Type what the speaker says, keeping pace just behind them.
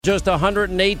Just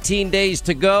 118 days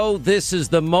to go. This is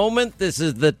the moment. This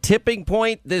is the tipping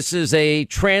point. This is a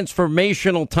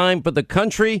transformational time for the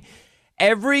country.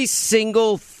 Every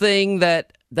single thing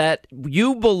that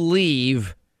you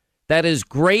believe that is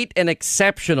great and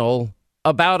exceptional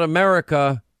about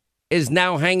America is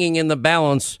now hanging in the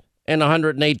balance in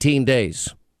 118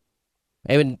 days.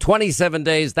 And in 27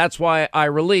 days, that's why I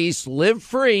release Live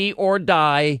Free or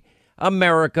Die,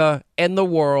 America and the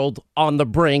World on the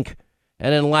Brink.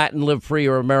 And in Latin, Live Free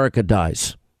or America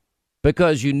Dies.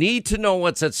 Because you need to know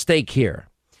what's at stake here.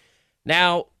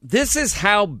 Now, this is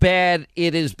how bad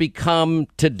it has become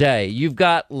today. You've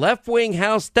got left-wing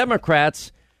House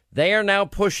Democrats. They are now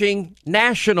pushing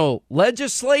national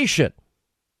legislation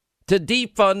to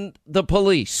defund the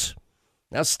police.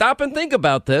 Now, stop and think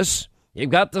about this.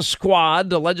 You've got the squad.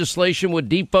 The legislation would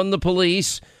defund the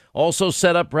police. Also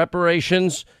set up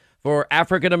reparations for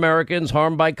African Americans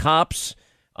harmed by cops.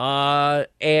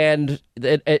 And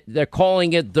they're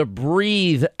calling it the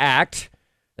Breathe Act.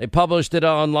 They published it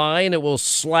online. It will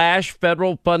slash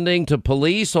federal funding to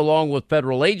police along with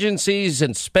federal agencies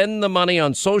and spend the money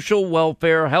on social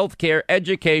welfare, health care,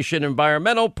 education,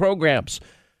 environmental programs.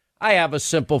 I have a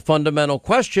simple fundamental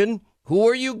question. Who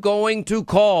are you going to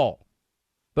call?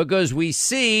 Because we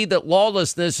see that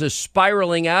lawlessness is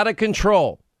spiraling out of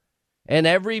control in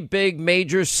every big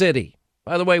major city.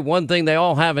 By the way, one thing they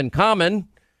all have in common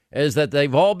is that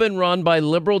they've all been run by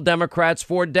liberal Democrats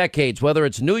for decades, whether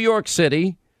it's New York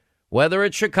City, whether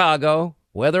it's Chicago,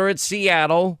 whether it's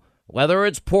Seattle, whether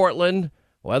it's Portland,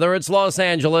 whether it's Los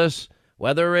Angeles,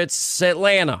 whether it's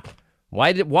Atlanta.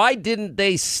 Why didn't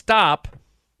they stop?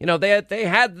 You know, they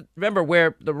had, remember,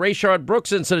 where the Rayshard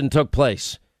Brooks incident took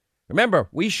place. Remember,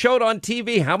 we showed on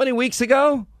TV how many weeks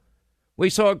ago? We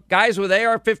saw guys with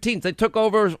AR-15s. They took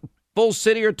over full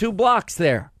city or 2 blocks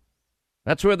there.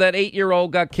 That's where that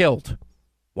 8-year-old got killed.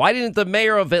 Why didn't the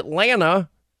mayor of Atlanta,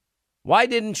 why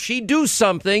didn't she do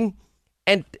something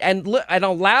and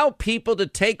allow people to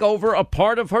take over a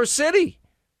part of her city?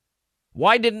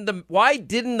 Why didn't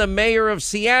the mayor of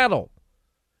Seattle,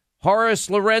 Horace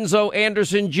Lorenzo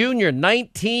Anderson Jr.,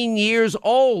 19 years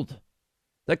old,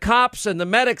 the cops and the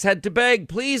medics had to beg,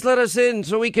 please let us in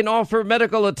so we can offer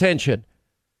medical attention.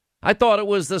 I thought it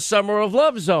was the Summer of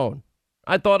Love zone.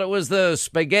 I thought it was the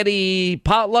spaghetti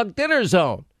potluck dinner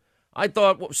zone. I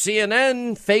thought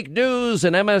CNN, fake news,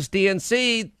 and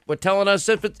MSDNC were telling us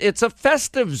if it's a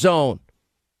festive zone,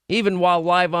 even while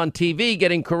live on TV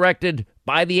getting corrected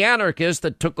by the anarchists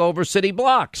that took over city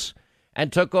blocks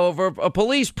and took over a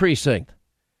police precinct.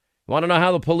 You want to know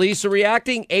how the police are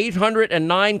reacting?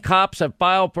 809 cops have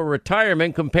filed for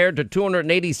retirement compared to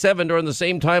 287 during the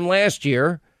same time last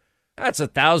year. That's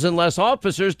 1,000 less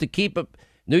officers to keep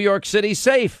New York City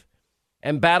safe.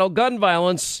 And battle gun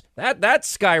violence,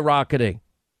 that's skyrocketing.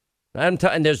 And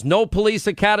there's no police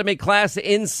academy class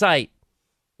in sight.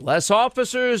 Less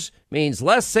officers means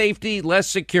less safety, less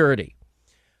security.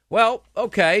 Well,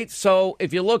 okay, so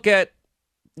if you look at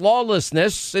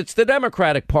lawlessness, it's the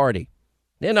Democratic Party.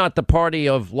 They're not the party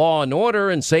of law and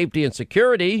order and safety and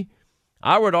security.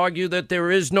 I would argue that there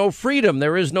is no freedom.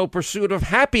 There is no pursuit of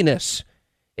happiness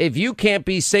if you can't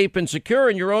be safe and secure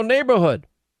in your own neighborhood.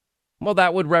 Well,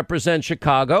 that would represent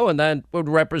Chicago, and that would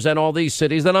represent all these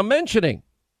cities that I'm mentioning.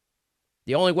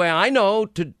 The only way I know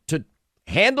to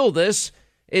handle this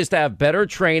is to have better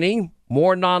training,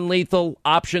 more non-lethal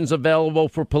options available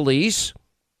for police,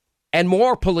 and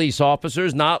more police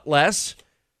officers, not less,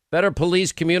 better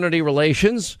police community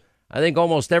relations. I think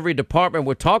almost every department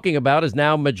we're talking about is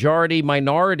now majority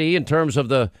minority in terms of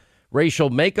the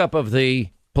racial makeup of the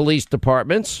police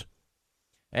departments.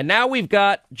 And now we've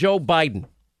got Joe Biden.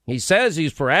 He says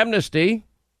he's for amnesty.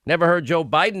 Never heard Joe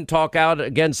Biden talk out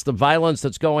against the violence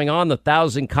that's going on. The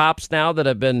 1,000 cops now that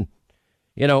have been,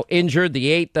 injured,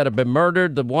 the 8 that have been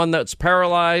murdered, the 1 that's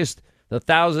paralyzed, the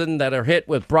 1,000 that are hit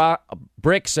with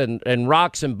bricks and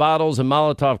rocks and bottles and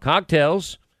Molotov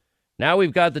cocktails. Now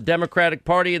we've got the Democratic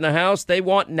Party in the House. They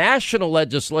want national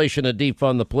legislation to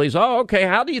defund the police. Oh, okay.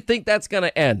 How do you think that's going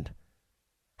to end?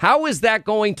 How is that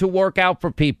going to work out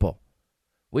for people?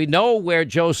 We know where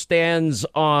Joe stands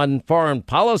on foreign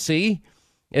policy.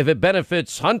 If it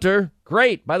benefits Hunter,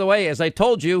 great. By the way, as I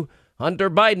told you, Hunter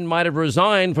Biden might have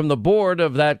resigned from the board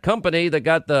of that company that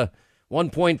got the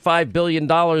 $1.5 billion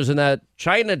in that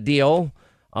China deal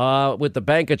with the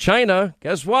Bank of China.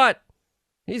 Guess what?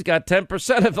 He's got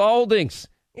 10% of the holdings.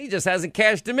 He just hasn't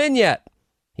cashed them in yet.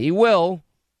 He will.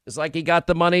 It's like he got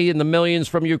the money in the millions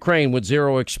from Ukraine with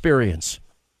zero experience.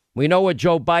 We know what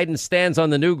Joe Biden stands on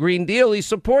the new Green Deal. He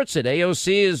supports it.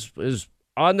 AOC is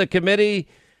on the committee,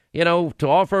 to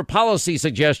offer policy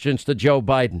suggestions to Joe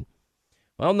Biden.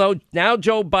 Well, no, now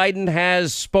Joe Biden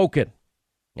has spoken,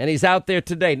 and he's out there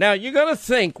today. Now, you're going to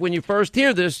think when you first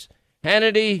hear this,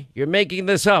 Hannity, you're making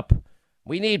this up.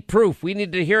 We need proof. We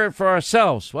need to hear it for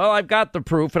ourselves. Well, I've got the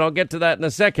proof, and I'll get to that in a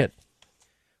second.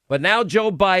 But now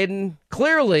Joe Biden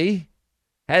clearly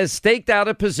has staked out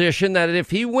a position that if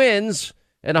he wins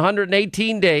in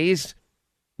 118 days,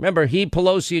 remember, he,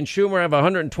 Pelosi, and Schumer have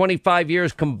 125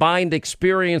 years combined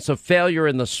experience of failure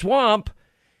in the swamp.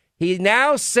 He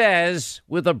now says,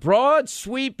 with a broad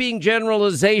sweeping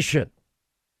generalization,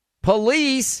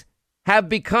 police have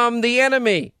become the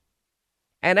enemy.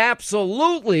 And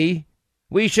absolutely,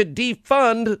 we should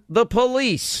defund the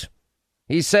police.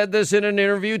 He said this in an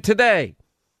interview today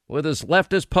with his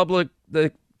leftist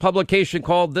publication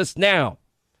called This Now.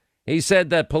 He said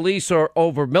that police are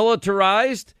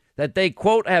over-militarized, that they,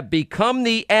 quote, have become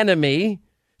the enemy,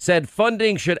 said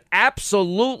funding should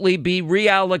absolutely be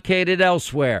reallocated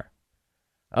elsewhere.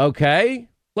 Okay,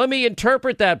 let me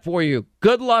interpret that for you.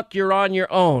 Good luck, you're on your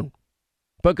own.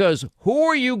 Because who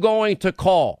are you going to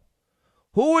call?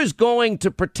 Who is going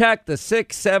to protect the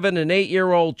 6, 7, and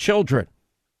 8-year-old children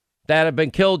that have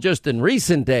been killed just in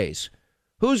recent days?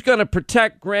 Who's going to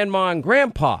protect grandma and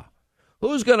grandpa?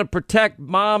 Who's going to protect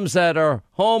moms that are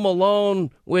home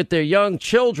alone with their young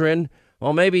children?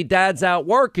 Well, maybe dad's out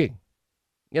working.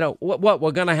 You know, what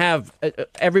we're going to have,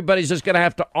 everybody's just going to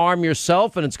have to arm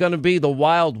yourself and it's going to be the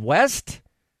Wild West?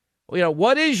 You know,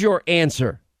 what is your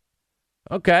answer?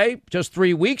 Okay, just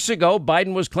 3 weeks ago,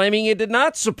 Biden was claiming he did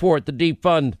not support the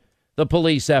defund the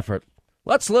police effort.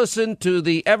 Let's listen to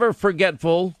the ever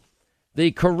forgetful,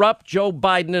 the corrupt Joe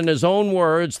Biden in his own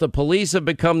words. The police have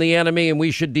become the enemy and we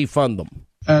should defund them.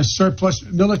 Surplus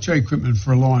military equipment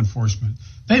for law enforcement.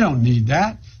 They don't need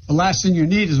that. The last thing you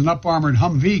need is an up-armored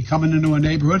Humvee coming into a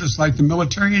neighborhood. It's like the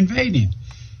military invading.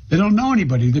 They don't know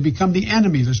anybody. They become the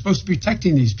enemy. They're supposed to be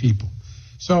protecting these people.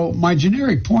 So my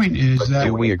generic point is that...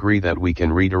 Do we agree that we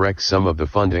can redirect some of the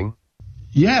funding?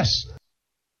 Yes.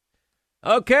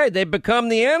 Okay, they become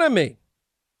the enemy.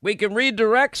 We can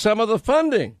redirect some of the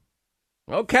funding.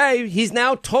 Okay, he's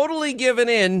now totally given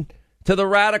in to the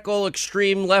radical,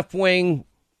 extreme, left-wing,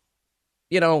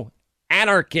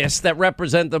 anarchists that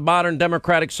represent the modern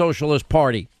Democratic Socialist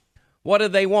Party. What do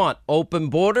they want? Open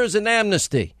borders and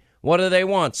amnesty. What do they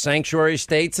want? Sanctuary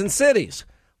states and cities.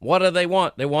 What do they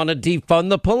want? They want to defund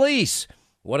the police.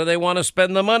 What do they want to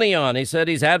spend the money on? He said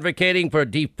he's advocating for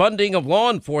defunding of law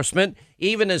enforcement,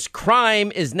 even as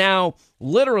crime is now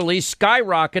literally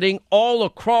skyrocketing all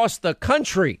across the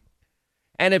country.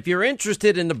 And if you're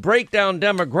interested in the breakdown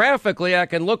demographically, I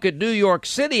can look at New York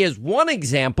City as one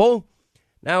example.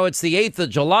 Now, it's the 8th of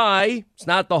July. It's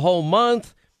not the whole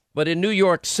month. But in New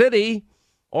York City,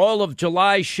 all of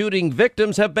July's shooting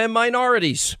victims have been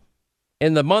minorities.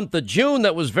 In the month of June,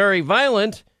 that was very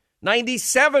violent,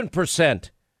 97%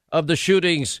 of the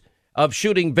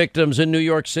shooting victims in New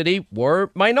York City were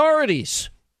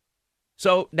minorities.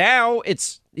 So now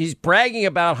he's bragging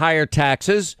about higher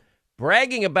taxes,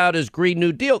 bragging about his Green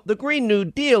New Deal. The Green New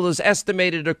Deal is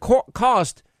estimated to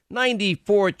cost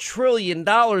 $94 trillion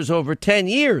over 10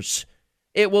 years.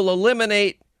 It will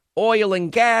eliminate oil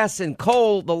and gas and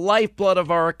coal, the lifeblood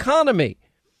of our economy.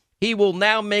 He will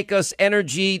now make us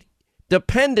energy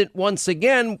dependent once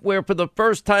again, where for the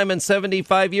first time in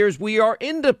 75 years, we are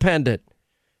independent.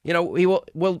 He will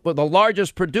the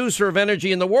largest producer of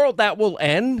energy in the world. That will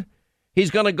end.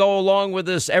 He's going to go along with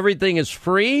this. Everything is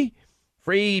free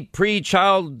pre-K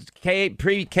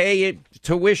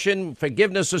tuition,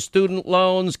 forgiveness of student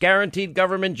loans, guaranteed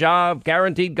government job,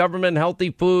 guaranteed government healthy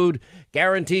food,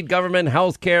 guaranteed government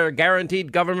health care,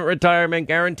 guaranteed government retirement,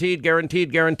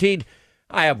 guaranteed.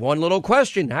 I have one little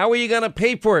question. How are you going to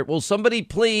pay for it? Will somebody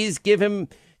please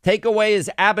take away his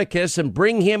abacus and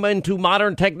bring him into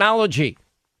modern technology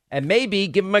and maybe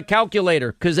give him a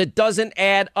calculator, because it doesn't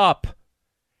add up.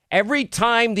 Every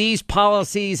time these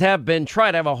policies have been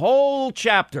tried, I have a whole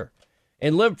chapter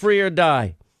in Live Free or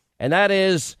Die, and that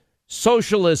is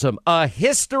socialism, a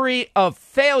history of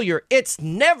failure. It's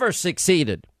never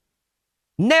succeeded.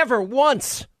 Never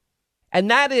once. And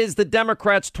that is the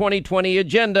Democrats' 2020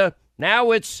 agenda.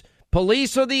 Now it's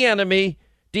police are the enemy,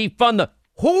 defund them.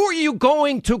 Who are you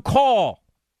going to call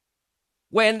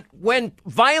when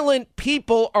violent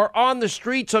people are on the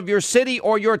streets of your city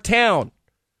or your town?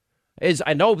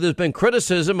 I know there's been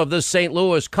criticism of this St.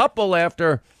 Louis couple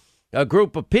after a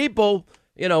group of people,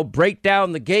 break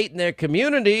down the gate in their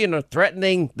community and are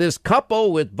threatening this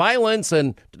couple with violence,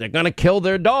 and they're going to kill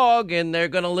their dog and they're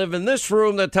going to live in this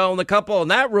room. They're telling the couple in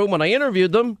that room when I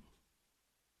interviewed them.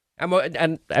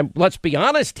 And let's be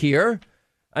honest here.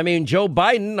 I mean, Joe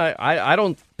Biden, I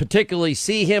don't particularly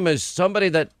see him as somebody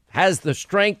that has the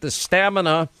strength, the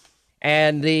stamina,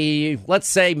 and the, let's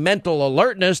say, mental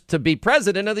alertness to be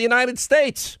president of the United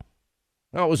States.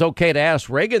 Well, it was okay to ask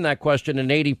Reagan that question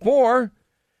in 84.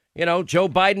 You know, Joe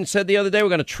Biden said the other day, we're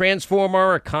going to transform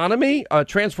our economy,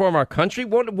 transform our country.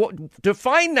 What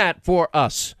define that for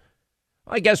us?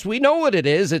 I guess we know what it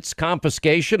is. It's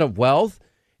confiscation of wealth.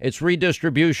 It's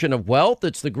redistribution of wealth.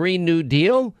 It's the Green New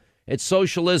Deal. It's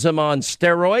socialism on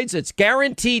steroids. It's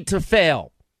guaranteed to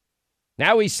fail.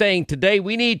 Now he's saying today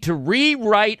we need to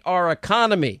rewrite our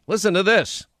economy. Listen to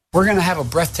this. We're going to have a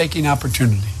breathtaking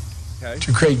opportunity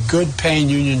to create good-paying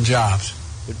union jobs.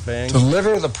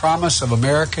 Deliver the promise of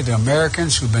America to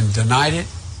Americans who've been denied it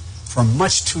for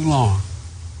much too long.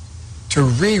 To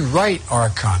rewrite our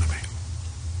economy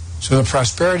so that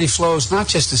prosperity flows not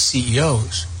just to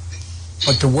CEOs,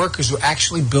 but to workers who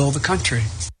actually build the country.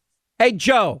 Hey,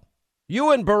 Joe,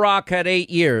 you and Barack had 8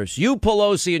 years. You,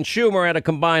 Pelosi, and Schumer had a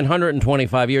combined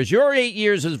 125 years. Your 8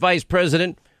 years as vice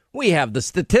president, we have the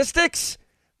statistics.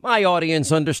 My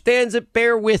audience understands it.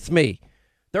 Bear with me.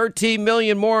 13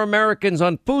 million more Americans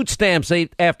on food stamps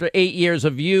after 8 years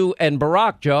of you and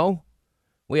Barack, Joe.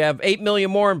 We have 8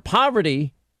 million more in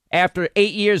poverty after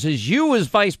 8 years as you as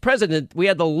vice president. We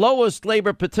had the lowest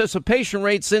labor participation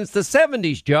rate since the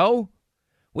 70s, Joe.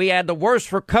 We had the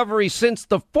worst recovery since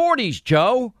the 40s,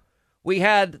 Joe. We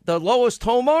had the lowest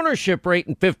home ownership rate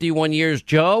in 51 years,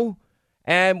 Joe.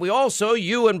 And we also,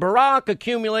 you and Barack,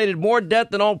 accumulated more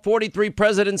debt than all 43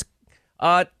 presidents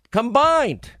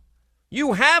combined.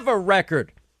 You have a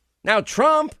record. Now,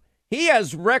 Trump, he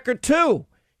has record, too.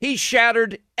 He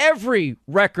shattered every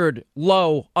record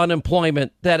low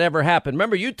unemployment that ever happened.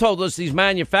 Remember, you told us these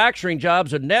manufacturing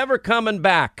jobs are never coming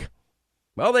back.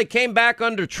 Well, they came back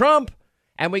under Trump,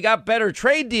 and we got better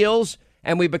trade deals,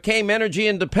 and we became energy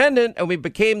independent, and we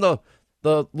became the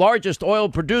largest oil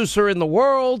producer in the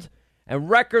world. And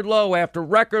record low after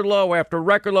record low after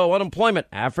record low unemployment.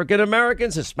 African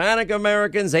Americans, Hispanic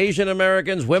Americans, Asian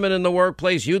Americans, women in the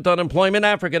workplace, youth unemployment,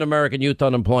 African American youth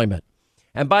unemployment.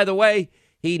 And by the way,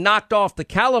 he knocked off the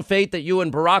caliphate that you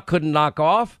and Barack couldn't knock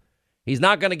off. He's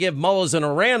not going to give mullahs in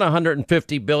Iran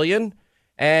 $150 billion.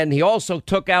 And he also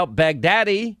took out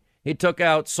Baghdadi. He took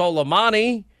out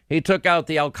Soleimani. He took out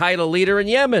the al-Qaeda leader in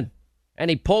Yemen. And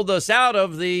he pulled us out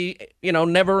of the,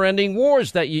 never-ending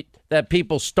wars that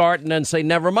people start and then say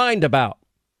never mind about.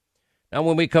 Now,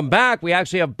 when we come back, we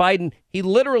actually have Biden. He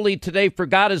literally today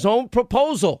forgot his own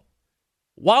proposal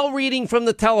while reading from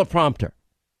the teleprompter.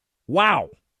 Wow,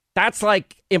 that's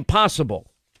like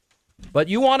impossible. But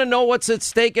you want to know what's at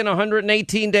stake in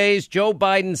 118 days? Joe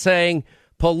Biden saying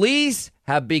police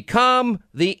have become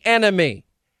the enemy.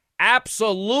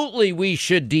 Absolutely, we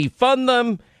should defund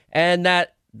them, and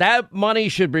that money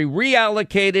should be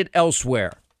reallocated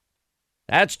elsewhere.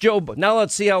 That's Joe. Now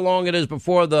let's see how long it is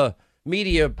before the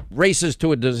media races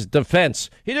to his defense.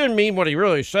 He didn't mean what he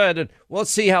really said. And let's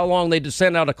see how long they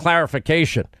send out a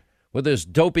clarification with this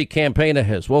dopey campaign of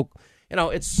his. Well,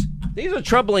 these are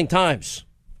troubling times.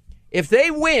 If they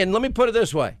win, let me put it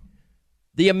this way.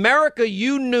 The America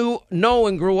you know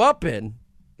and grew up in,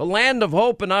 the land of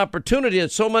hope and opportunity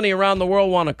that so many around the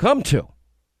world want to come to,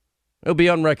 it'll be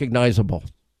unrecognizable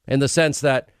in the sense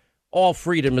that all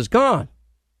freedom is gone.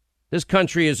 This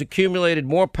country has accumulated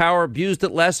more power, abused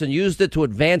it less, and used it to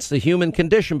advance the human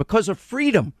condition because of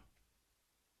freedom.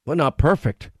 We're not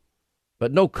perfect,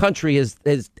 but no country has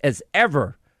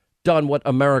ever done what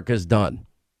America's done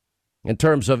in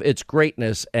terms of its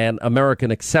greatness and American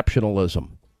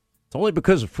exceptionalism. It's only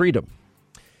because of freedom.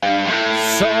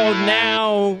 So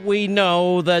now we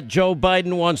know that Joe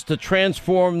Biden wants to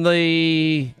transform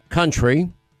the country.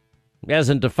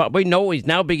 We know he's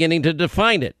now beginning to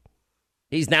define it.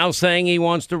 He's now saying he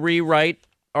wants to rewrite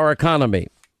our economy.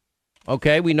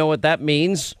 Okay, we know what that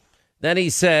means. Then he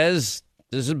says,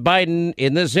 this is Biden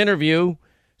in this interview,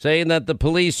 saying that the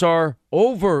police are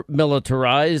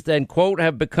over-militarized and, quote,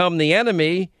 have become the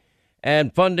enemy,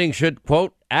 and funding should,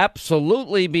 quote,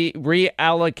 absolutely be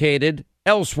reallocated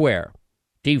elsewhere.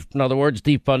 In other words,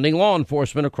 defunding law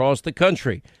enforcement across the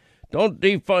country. Don't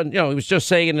defund, he was just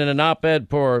saying in an op-ed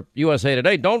for USA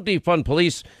Today, don't defund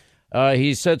police.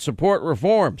 He said support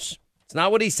reforms. It's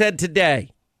not what he said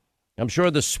today. I'm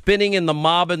sure the spinning in the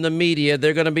mob and the media,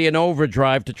 they're going to be in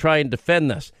overdrive to try and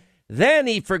defend this. Then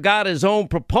he forgot his own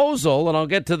proposal, and I'll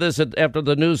get to this after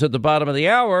the news at the bottom of the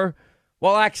hour,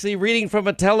 while actually reading from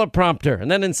a teleprompter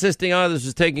and then insisting, this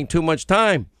is taking too much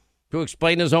time to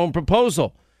explain his own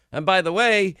proposal. And by the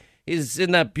way, he's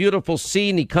in that beautiful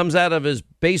scene. He comes out of his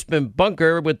basement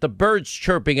bunker with the birds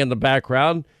chirping in the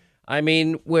background. I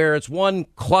mean, where it's one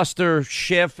cluster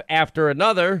shift after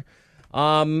another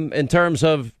in terms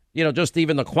of just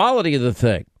even the quality of the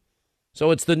thing.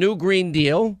 So it's the new Green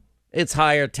Deal. It's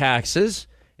higher taxes.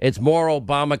 It's more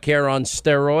Obamacare on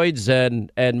steroids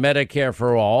and Medicare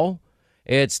for all.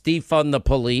 It's defund the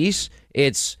police.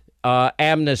 It's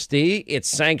amnesty. It's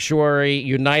sanctuary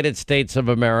United States of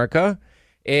America.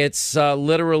 It's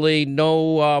literally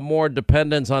no more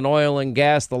dependence on oil and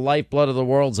gas, the lifeblood of the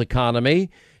world's economy.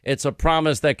 It's a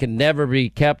promise that can never be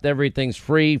kept. Everything's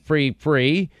free, free,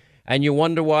 free. And you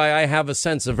wonder why I have a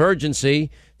sense of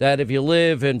urgency that if you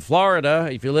live in Florida,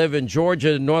 if you live in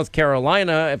Georgia, North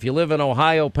Carolina, if you live in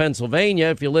Ohio, Pennsylvania,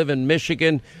 if you live in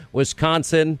Michigan,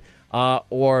 Wisconsin,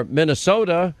 or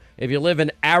Minnesota, if you live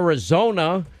in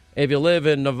Arizona, if you live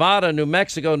in Nevada, New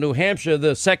Mexico, New Hampshire,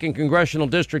 the 2nd Congressional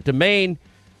District of Maine,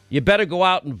 you better go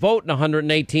out and vote in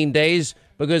 118 days,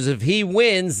 because if he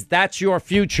wins, that's your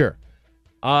future.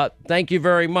 Thank you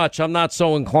very much. I'm not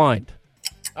so inclined.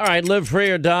 All right, live free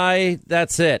or die.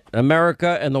 That's it.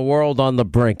 America and the world on the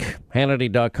brink.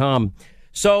 Hannity.com.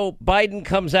 So Biden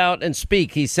comes out and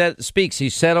speaks. He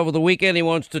said over the weekend he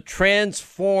wants to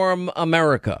transform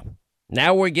America.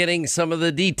 Now we're getting some of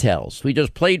the details. We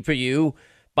just played for you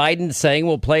Biden saying,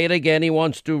 we'll play it again, he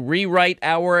wants to rewrite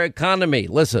our economy.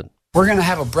 Listen. We're going to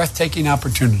have a breathtaking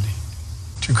opportunity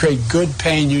to create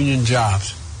good-paying union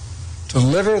jobs, to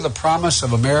deliver the promise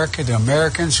of America to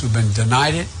Americans who've been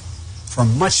denied it for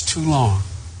much too long,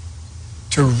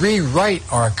 to rewrite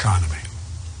our economy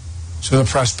so that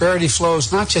prosperity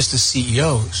flows not just to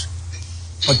CEOs,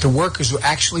 but to workers who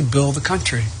actually build the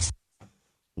country.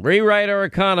 Rewrite our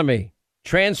economy.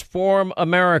 Transform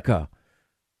America.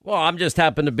 Well, I'm just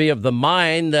happen to be of the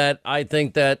mind that I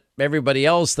think that everybody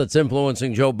else that's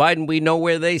influencing Joe Biden, we know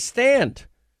where they stand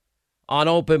on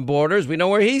open borders. We know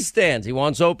where he stands. He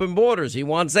wants open borders. He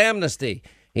wants amnesty.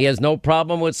 He has no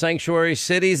problem with sanctuary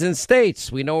cities and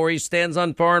states. We know where he stands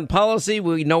on foreign policy.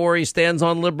 We know where he stands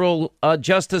on liberal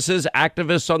justices,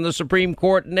 activists on the Supreme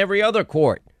Court and every other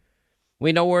court.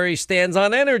 We know where he stands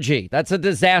on energy. That's a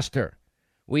disaster.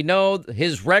 We know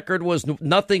his record was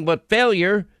nothing but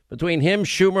failure between him,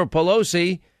 Schumer,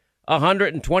 Pelosi,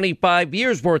 125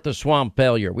 years worth of swamp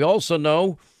failure. We also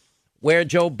know where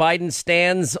Joe Biden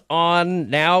stands on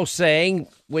now saying,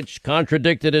 which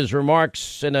contradicted his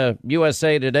remarks in a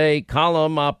USA Today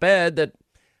column op-ed that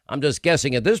I'm just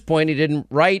guessing at this point he didn't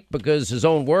write because his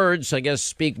own words, I guess,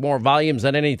 speak more volumes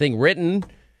than anything written.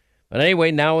 But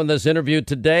anyway, now in this interview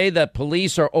today, that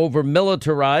police are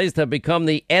over-militarized, have become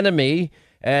the enemy,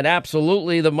 and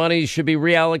absolutely the money should be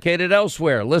reallocated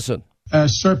elsewhere. Listen.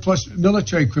 Surplus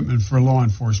military equipment for law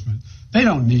enforcement. They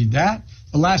don't need that.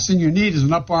 The last thing you need is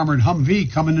an up-armored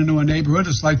Humvee coming into a neighborhood.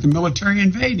 It's like the military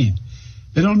invading.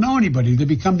 They don't know anybody. They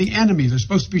become the enemy. They're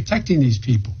supposed to be protecting these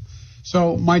people.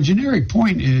 So my generic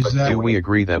point is but that... do we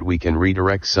agree that we can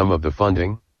redirect some of the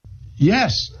funding?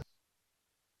 Yes.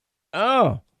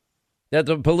 Oh, that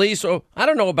the police... Oh, I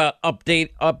don't know about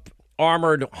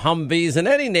up-armored Humvees in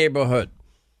any neighborhood.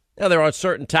 Now, there are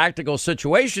certain tactical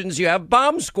situations. You have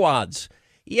bomb squads.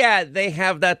 Yeah, they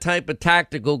have that type of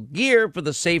tactical gear for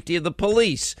the safety of the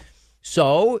police.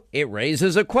 So it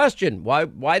raises a question.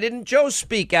 Why didn't Joe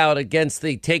speak out against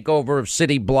the takeover of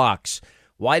city blocks?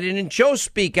 Why didn't Joe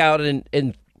speak out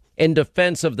in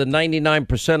defense of the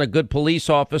 99% of good police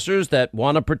officers that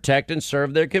want to protect and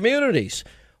serve their communities?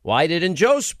 Why didn't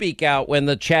Joe speak out when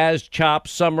the Chaz Chop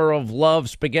Summer of Love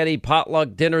spaghetti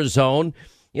potluck dinner zone,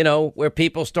 where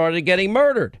people started getting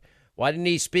murdered? Why didn't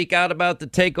he speak out about the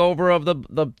takeover of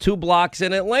the 2 blocks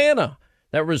in Atlanta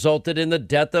that resulted in the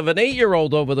death of an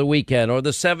 8-year-old over the weekend, or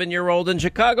the 7-year-old in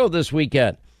Chicago this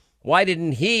weekend? Why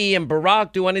didn't he and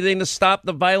Barack do anything to stop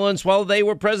the violence while they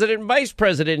were president and vice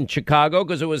president in Chicago?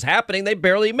 Because it was happening. They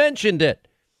barely mentioned it.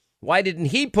 Why didn't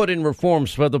he put in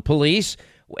reforms for the police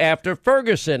after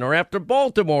Ferguson or after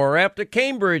Baltimore or after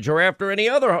Cambridge or after any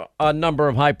other number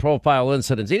of high-profile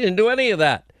incidents? He didn't do any of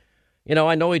that.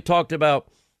 I know he talked about,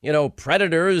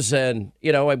 predators and,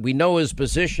 we know his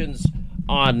positions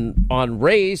on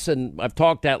race. And I've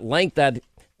talked at length that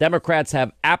Democrats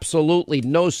have absolutely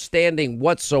no standing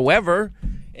whatsoever.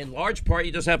 In large part,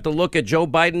 you just have to look at Joe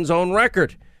Biden's own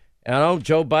record.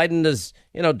 Joe Biden is,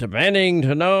 demanding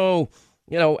to know,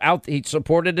 he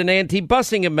supported an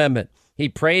anti-busing amendment. He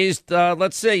praised,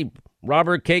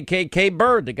 Robert KKK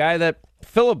Byrd, the guy that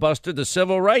filibustered the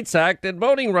Civil Rights Act and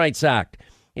Voting Rights Act.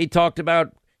 He talked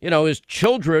about, his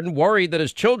children, worried that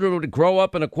his children would grow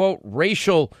up in a, quote,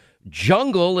 racial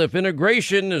jungle if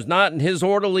integration is not in his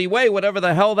orderly way, whatever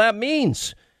the hell that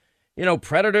means.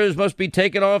 Predators must be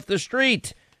taken off the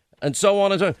street and so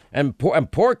on and so on.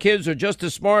 And poor kids are just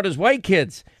as smart as white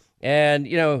kids. And,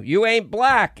 you ain't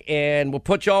black, and we'll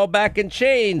put you all back in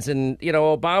chains. And,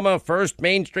 Obama, first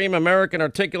mainstream American,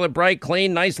 articulate, bright,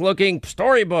 clean, nice-looking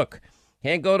storybook.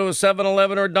 Can't go to a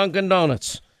 7-Eleven or Dunkin'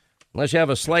 Donuts unless you have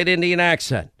a slight Indian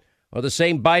accent. Or the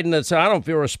same Biden that said, I don't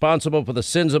feel responsible for the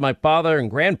sins of my father and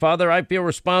grandfather. I feel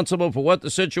responsible for what the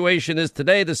situation is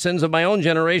today, the sins of my own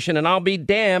generation, and I'll be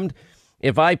damned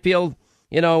if I feel,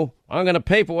 I'm going to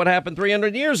pay for what happened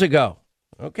 300 years ago.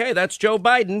 Okay, that's Joe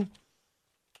Biden.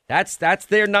 That's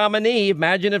their nominee.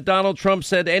 Imagine if Donald Trump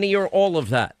said any or all of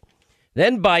that.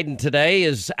 Then Biden today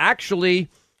is actually,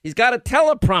 he's got a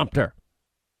teleprompter.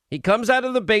 He comes out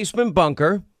of the basement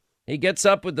bunker. He gets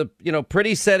up with the,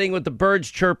 pretty setting with the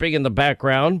birds chirping in the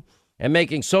background and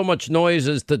making so much noise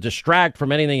as to distract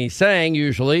from anything he's saying,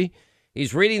 usually.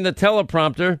 He's reading the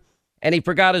teleprompter, and he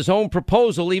forgot his own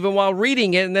proposal even while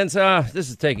reading it, and then said, this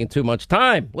is taking too much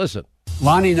time. Listen.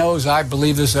 Lonnie knows I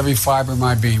believe this every fiber of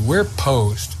my being. We're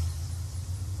posed.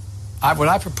 What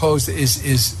I propose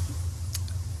is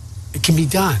it can be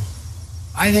done.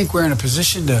 I think we're in a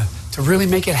position to really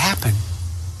make it happen.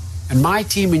 And my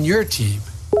team and your team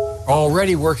are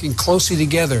already working closely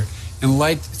together to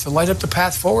light up the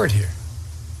path forward here.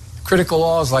 Critical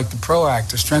laws like the PRO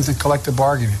Act to strengthen collective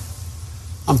bargaining.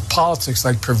 On politics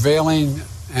like prevailing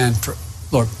and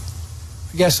look,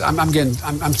 I guess I'm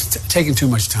taking too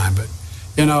much time, but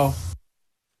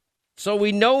So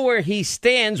we know where he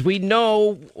stands. We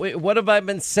know, what have I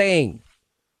been saying?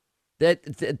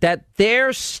 That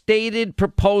their stated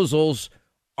proposals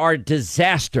are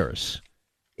disasters.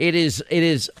 It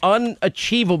is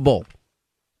unachievable.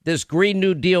 This Green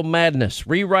New Deal madness.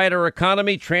 Rewrite our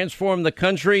economy, transform the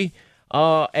country.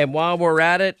 And while we're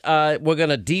at it, we're going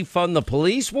to defund the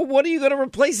police. Well, what are you going to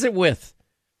replace it with?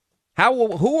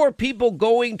 Who are people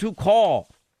going to call?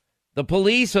 The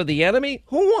police or the enemy?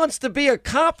 Who wants to be a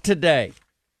cop today?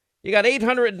 You got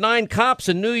 809 cops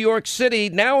in New York City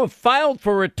now have filed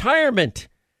for retirement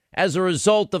as a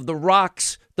result of the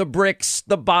rocks, the bricks,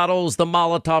 the bottles, the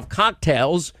Molotov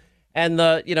cocktails, and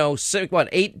the,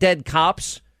 8 dead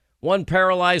cops, 1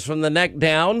 paralyzed from the neck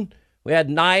down. We had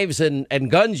knives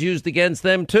and guns used against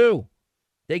them, too.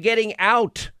 They're getting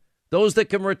out. Those that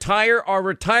can retire are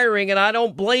retiring, and I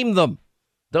don't blame them.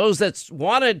 Those that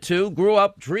wanted to, grew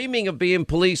up dreaming of being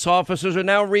police officers, are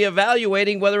now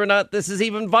reevaluating whether or not this is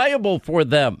even viable for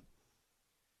them.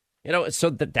 So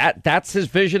that's his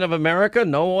vision of America.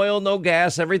 No oil, no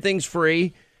gas, everything's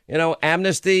free.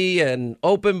 Amnesty and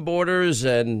open borders.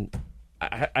 And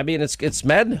I mean, it's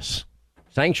madness.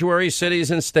 Sanctuary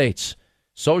cities and states.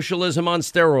 Socialism on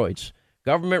steroids.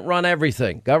 Government run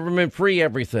everything. Government free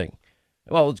everything.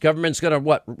 Well, government's going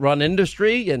to run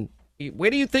industry? And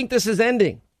where do you think this is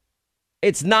ending?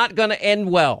 It's not going to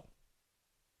end well.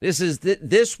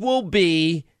 This will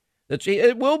be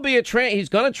he's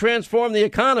going to transform the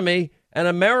economy and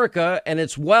America and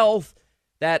its wealth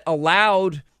that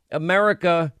allowed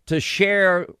America to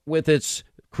share with its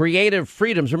creative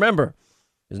freedoms. Remember,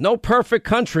 there's no perfect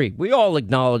country. We all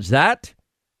acknowledge that.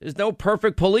 There's no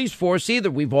perfect police force either.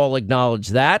 We've all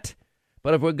acknowledged that.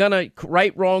 But if we're going to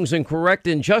right wrongs and correct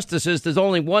injustices, there's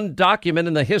only one document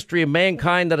in the history of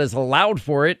mankind that has allowed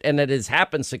for it and that has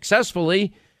happened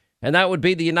successfully, and that would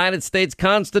be the United States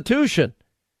Constitution.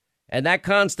 And that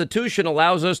Constitution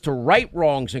allows us to right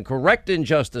wrongs and correct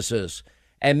injustices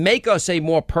and make us a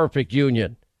more perfect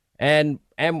union. And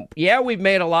yeah, we've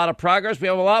made a lot of progress. We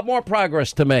have a lot more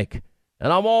progress to make,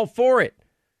 and I'm all for it.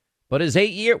 But his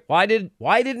 8-year, why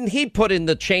didn't he put in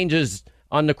the changes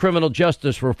on the criminal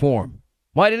justice reform?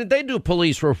 Why didn't they do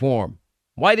police reform?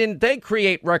 Why didn't they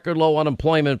create record low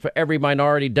unemployment for every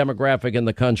minority demographic in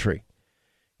the country?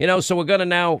 So we're going to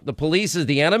now, the police is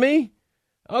the enemy?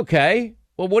 Okay.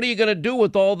 Well, what are you going to do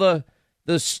with all the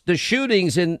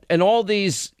shootings in all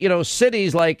these,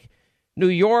 cities like New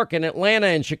York and Atlanta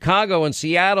and Chicago and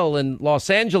Seattle and Los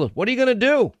Angeles? What are you going to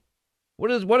do?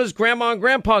 What is grandma and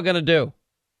grandpa going to do?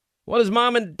 What is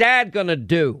mom and dad going to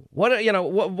do? What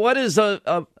is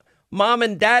a mom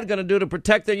and dad going to do to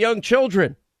protect their young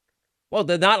children? Well,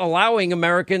 they're not allowing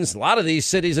Americans, a lot of these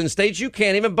cities and states, you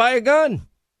can't even buy a gun.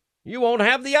 You won't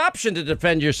have the option to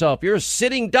defend yourself. You're a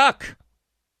sitting duck.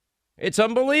 It's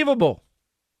unbelievable.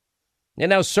 They're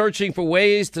now searching for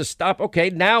ways to stop. Okay,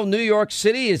 now New York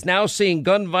City is now seeing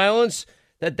gun violence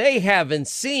that they haven't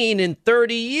seen in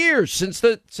 30 years, since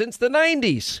the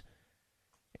 90s.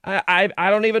 I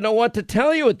don't even know what to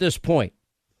tell you at this point.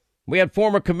 We had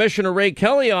former Commissioner Ray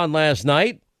Kelly on last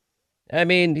night. I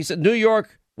mean, he said New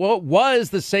York,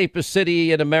 was the safest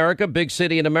city in America, big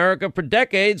city in America for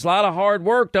decades. A lot of hard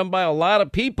work done by a lot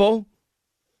of people.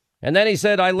 And then he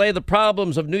said, I lay the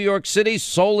problems of New York City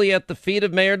solely at the feet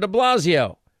of Mayor de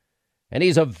Blasio. and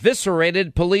he's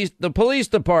eviscerated the police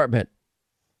department.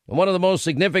 And one of the most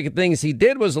significant things he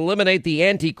did was eliminate the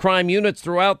anti-crime units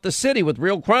throughout the city with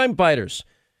real crime fighters.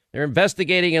 They're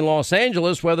investigating in Los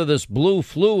Angeles whether this blue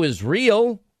flu is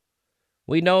real.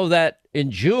 We know that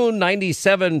in June,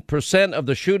 97% of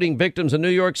the shooting victims in New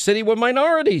York City were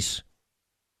minorities.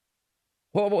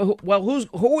 Well,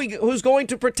 who's going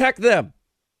to protect them?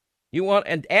 You want,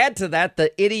 and add to that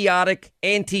the idiotic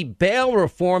anti-bail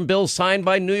reform bill signed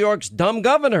by New York's dumb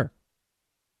governor.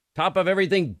 Top of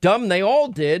everything dumb they all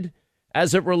did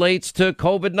as it relates to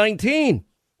COVID-19.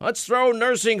 Let's throw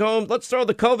nursing homes. Let's throw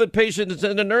the COVID patients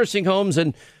into nursing homes.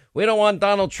 And we don't want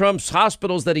Donald Trump's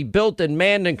hospitals that he built and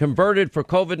manned and converted for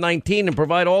COVID-19 and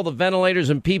provide all the ventilators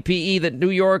and PPE that New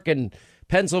York and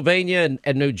Pennsylvania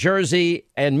and New Jersey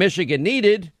and Michigan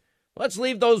needed. Let's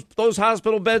leave those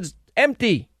hospital beds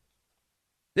empty.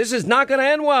 This is not going to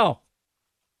end well.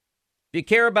 If you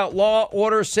care about law,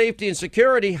 order, safety, and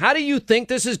security, how do you think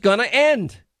this is going to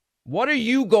end? What are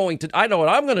you going to? I know what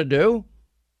I'm going to do.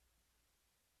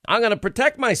 I'm going to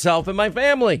protect myself and my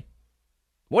family.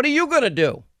 What are you going to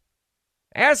do?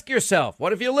 Ask yourself,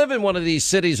 what if you live in one of these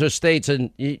cities or states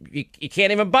and you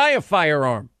can't even buy a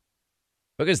firearm?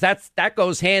 Because that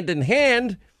goes hand in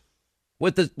hand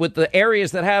with the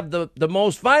areas that have the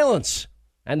most violence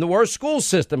and the worst school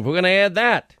system. We're going to add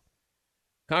that.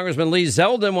 Congressman Lee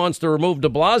Zeldin wants to remove de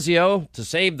Blasio to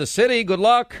save the city. Good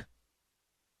luck.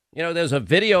 You know, there's a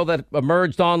video that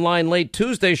emerged online late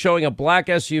Tuesday showing a black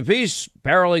SUV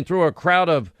barreling through a crowd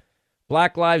of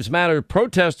Black Lives Matter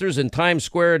protesters in Times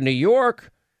Square, New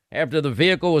York, after the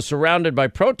vehicle was surrounded by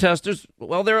protesters.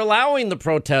 Well, they're allowing the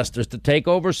protesters to take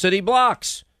over city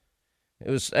blocks. It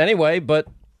was anyway, but,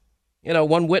 you know,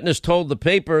 one witness told the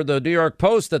paper, the New York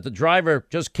Post, that the driver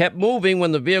just kept moving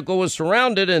when the vehicle was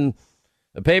surrounded. And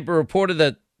the paper reported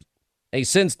that a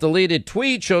since deleted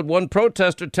tweet showed one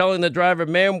protester telling the driver,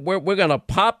 "Man, we're going to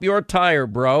pop your tire,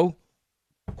 bro,"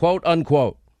 quote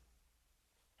unquote.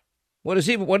 What is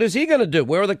he going to do?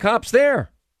 Where are the cops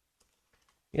there?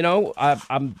 You know,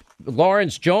 I'm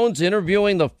Lawrence Jones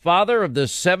interviewing the father of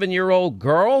this 7-year-old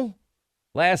girl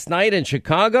last night in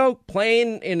Chicago,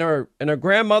 playing in her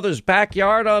grandmother's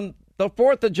backyard on the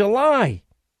 4th of July.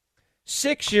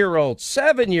 6-year-olds,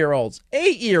 7-year-olds,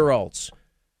 8-year-olds.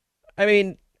 I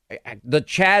mean, the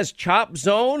Chaz Chop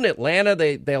Zone, Atlanta,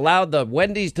 they allowed the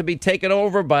Wendy's to be taken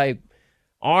over by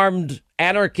armed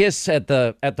anarchists at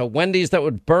the Wendy's that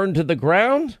would burn to the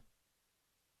ground.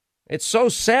 It's so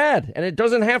sad, and it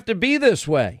doesn't have to be this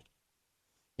way.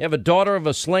 You have a daughter of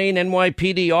a slain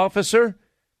NYPD officer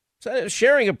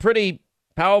sharing a pretty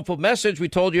powerful message we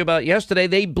told you about yesterday.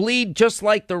 They bleed just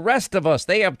like the rest of us.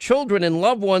 They have children and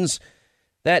loved ones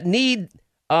that need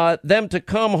them to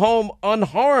come home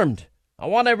unharmed. I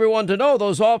want everyone to know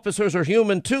those officers are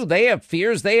human, too. They have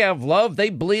fears. They have love. They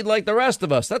bleed like the rest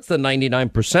of us. That's the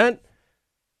 99%.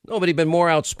 Nobody been more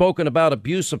outspoken about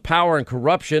abuse of power and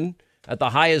corruption at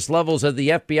the highest levels of the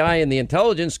FBI and the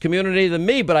intelligence community than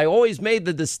me. But I always made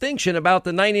the distinction about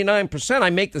the 99%.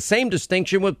 I make the same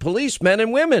distinction with policemen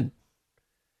and women.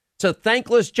 It's a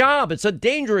thankless job. It's a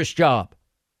dangerous job.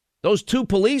 Those 2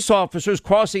 police officers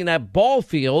crossing that ball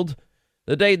field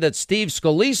the day that Steve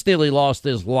Scalise nearly lost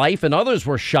his life and others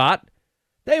were shot,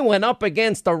 they went up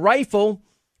against a rifle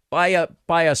by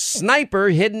a sniper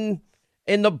hidden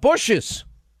in the bushes.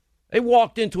 They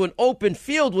walked into an open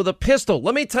field with a pistol.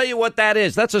 Let me tell you what that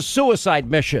is. That's a suicide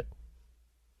mission.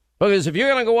 Because if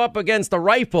you're going to go up against a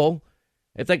rifle,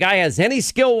 if the guy has any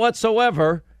skill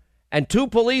whatsoever, and 2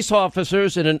 police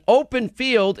officers in an open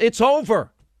field, it's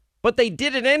over. But they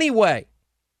did it anyway.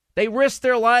 They risked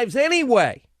their lives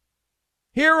anyway.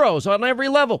 Heroes on every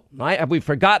level. Have we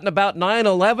forgotten about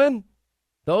 9/11?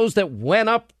 Those that went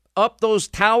up those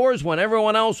towers when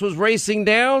everyone else was racing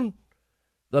down?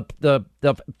 The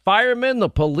firemen, the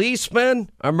policemen,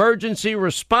 emergency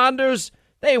responders,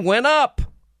 they went up.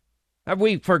 Have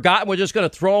we forgotten we're just going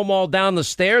to throw them all down the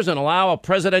stairs and allow a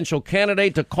presidential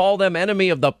candidate to call them enemy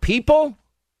of the people?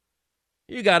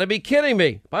 You got to be kidding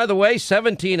me. By the way,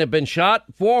 17 have been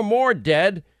shot, 4 more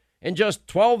dead in just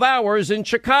 12 hours in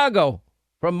Chicago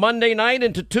from Monday night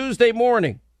into Tuesday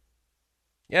morning.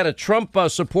 You had a Trump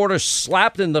supporter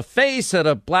slapped in the face at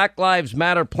a Black Lives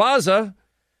Matter plaza,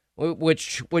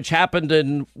 which happened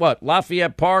in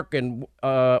Lafayette Park, and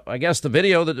I guess the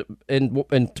video that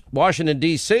in Washington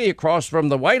D.C. across from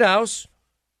the White House.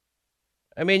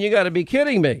 I mean, you got to be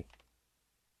kidding me.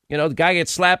 You know, the guy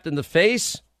gets slapped in the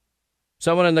face.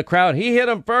 Someone in the crowd, he hit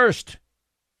him first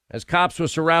as cops were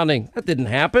surrounding. That didn't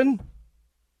happen.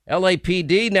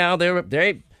 LAPD now,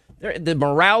 the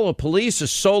morale of police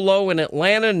is so low in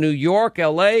Atlanta, New York,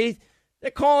 L.A.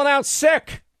 They're calling out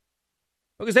sick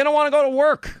because they don't want to go to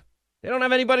work. They don't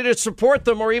have anybody to support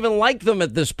them or even like them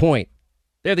at this point.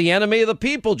 They're the enemy of the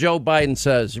people, Joe Biden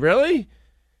says. Really?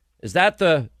 Is that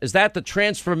the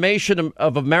transformation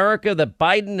of America that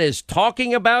Biden is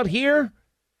talking about here?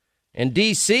 In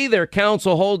D.C., their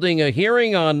council holding a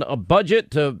hearing on a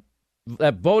budget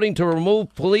voting to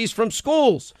remove police from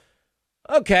schools.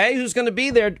 Okay, who's going to be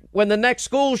there when the next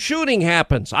school shooting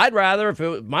happens? I'd rather,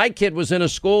 if my kid was in a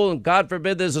school and God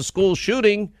forbid there's a school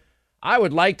shooting, I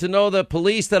would like to know the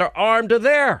police that are armed are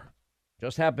there.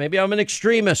 Maybe I'm an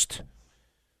extremist.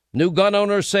 New gun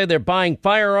owners say they're buying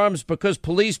firearms because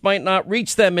police might not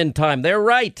reach them in time. They're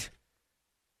right.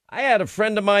 I had a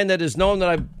friend of mine that has known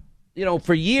that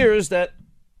for years that,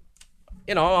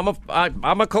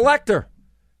 I'm a collector.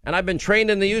 And I've been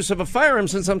trained in the use of a firearm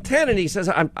since I'm 10. And he says,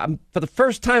 I'm for the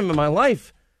first time in my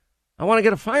life, I want to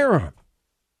get a firearm.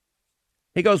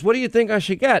 He goes, what do you think I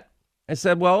should get? I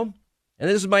said, well, and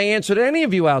this is my answer to any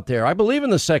of you out there. I believe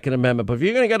in the Second Amendment, but if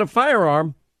you're going to get a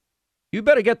firearm, you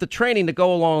better get the training that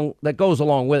goes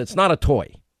along with it. It's not a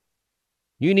toy.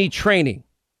 You need training.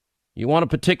 You want a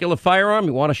particular firearm?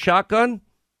 You want a shotgun?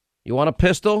 You want a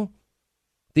pistol?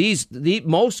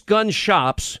 Most gun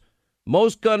shops,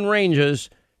 most gun ranges,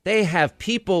 they have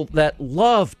people that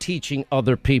love teaching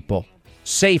other people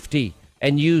safety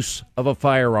and use of a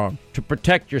firearm to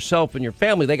protect yourself and your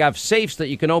family. They got safes that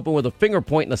you can open with a finger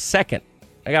point in a second.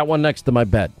 I got one next to my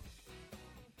bed.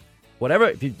 Whatever,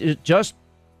 if you just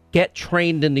get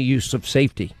trained in the use of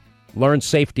safety. Learn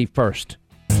safety first.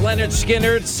 Leonard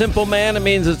Skinner, Simple Man. It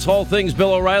means it's all things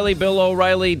Bill O'Reilly,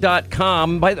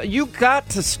 BillO'Reilly.com. You got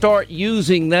to start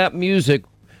using that music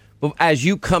as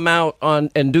you come out on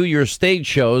and do your stage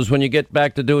shows when you get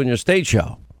back to doing your stage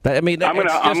show. I'm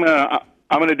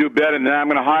gonna do better than that. I'm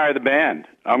gonna hire the band.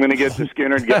 I'm gonna get the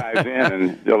Skinner guys in,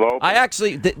 and they'll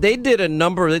open. They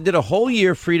did a whole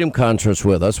year Freedom Concerts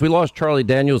with us. We lost Charlie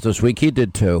Daniels this week. He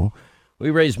did too. We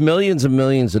raised millions and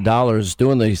millions of dollars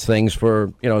doing these things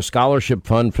for, scholarship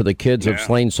fund for the kids of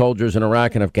slain soldiers in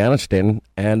Iraq and Afghanistan.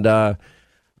 And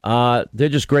they're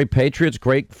just great patriots.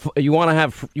 Great. You want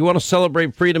to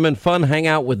celebrate freedom and fun? Hang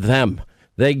out with them.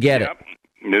 They get it.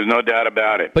 There's no doubt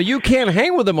about it. But you can't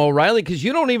hang with them, O'Reilly, because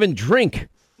you don't even drink.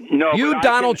 No,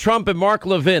 Donald Trump, and Mark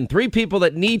Levin, three people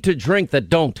that need to drink that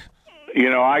don't.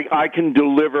 I can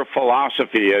deliver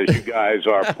philosophy as you guys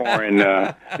are pouring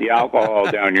the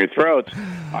alcohol down your throats.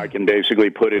 I can basically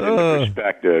put it into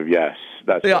perspective. Yes,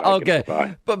 that's okay.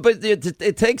 But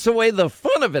it takes away the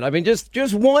fun of it. I mean,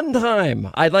 just one time.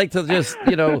 I'd like to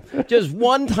just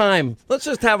one time. Let's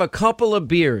just have a couple of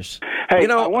beers. Hey,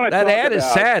 that ad is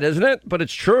sad, isn't it? But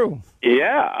it's true.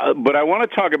 Yeah, but I want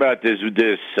to talk about this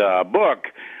book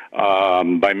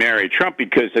by Mary Trump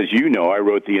because, as you know, I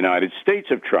wrote The United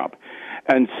States of Trump.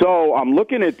 And so I'm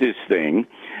looking at this thing,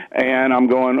 and I'm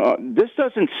going, this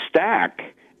doesn't stack,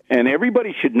 and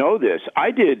everybody should know this.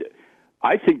 I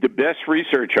think, the best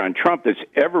research on Trump that's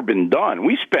ever been done.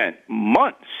 We spent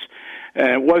months,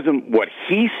 and it wasn't what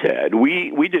he said.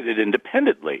 We did it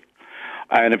independently.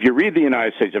 And if you read The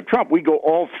United States of Trump, we go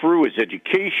all through his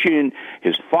education,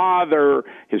 his father,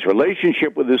 his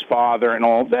relationship with his father, and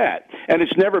all that. And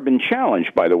it's never been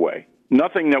challenged, by the way.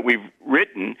 Nothing that we've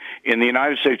written in The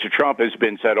United States of Trump has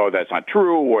been said, that's not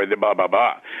true, or the blah, blah,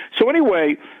 blah. So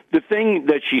anyway, the thing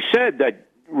that she said that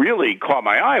really caught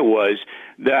my eye was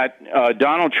that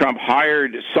Donald Trump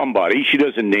hired somebody, she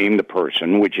doesn't name the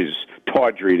person, which is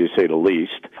tawdry to say the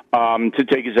least, to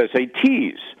take his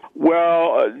SATs.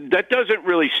 Well, that doesn't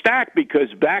really stack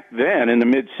because back then, in the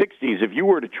mid-'60s, if you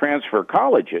were to transfer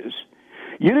colleges,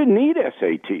 you didn't need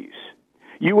SATs.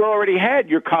 You already had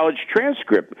your college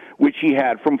transcript, which he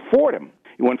had from Fordham.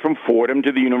 He went from Fordham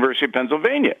to the University of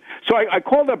Pennsylvania. So I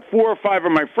called up 4 or 5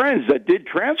 of my friends that did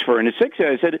transfer in the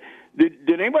 60s. I said,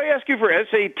 did anybody ask you for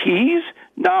SATs?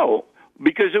 No,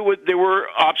 because they were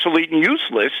obsolete and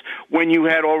useless when you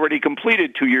had already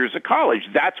completed 2 years of college.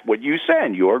 That's what you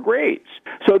send, your grades.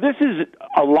 So this is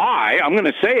a lie. I'm going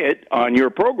to say it on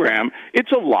your program.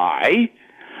 It's a lie.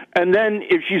 And then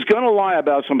if she's going to lie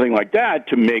about something like that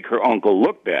to make her uncle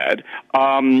look bad,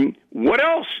 what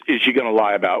else is she going to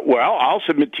lie about? Well, I'll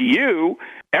submit to you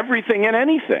everything and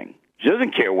anything. She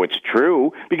doesn't care what's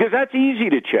true because that's easy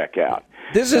to check out.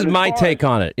 This is my take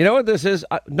on it. You know what this is?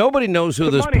 Nobody knows who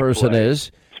this person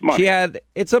is.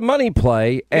 It's a money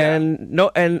play, and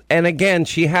again,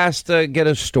 she has to get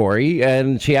a story,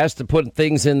 and she has to put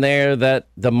things in there that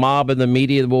the mob and the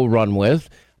media will run with.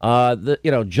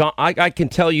 John, I can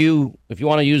tell you, if you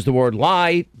want to use the word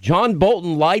lie, John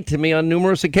Bolton lied to me on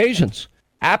numerous occasions.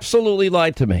 Absolutely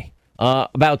lied to me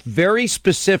about very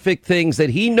specific things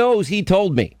that he knows he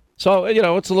told me. So,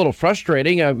 it's a little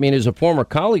frustrating. I mean, he's a former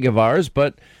colleague of ours,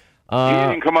 but... he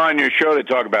didn't come on your show to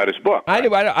talk about his book.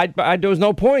 Right? There was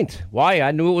no point. Why?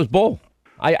 I knew it was bull.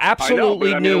 I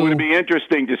absolutely knew. It would be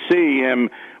interesting to see him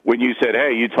when you said,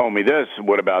 "Hey, you told me this.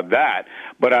 What about that?"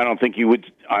 But I don't think he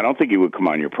would. I don't think he would come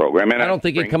on your program. And I don't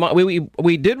think he'd come on.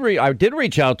 We did. I did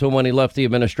reach out to him when he left the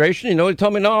administration. He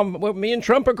told me, "No, me and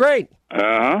Trump are great."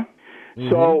 Mm-hmm.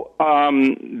 So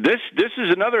this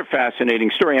is another fascinating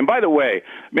story. And by the way,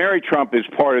 Mary Trump is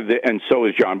part of and so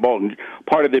is John Bolton,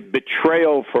 part of the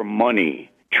betrayal for money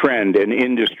trend and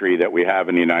industry that we have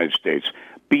in the United States.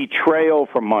 Betrayal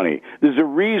for money. There's a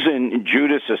reason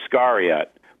Judas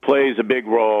Iscariot plays a big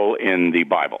role in the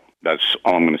Bible. That's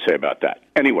all I'm going to say about that.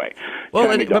 Anyway.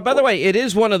 But by the way, it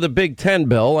is one of the Big Ten,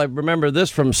 Bill. I remember this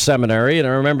from seminary, and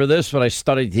I remember this when I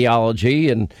studied theology,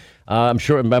 and I'm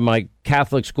sure by my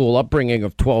Catholic school upbringing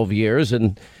of 12 years.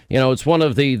 And, it's one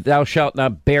of the thou shalt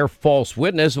not bear false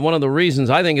witness. And one of the reasons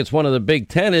I think it's one of the Big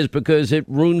Ten is because it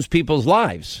ruins people's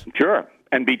lives. Sure.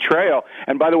 And betrayal.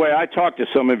 And by the way, I talked to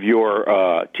some of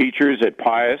your teachers at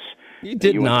Pius. You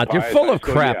did not. You're full of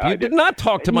crap. Yeah, you did not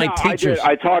talk to my teachers.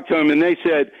 I talked to them, and they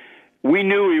said, we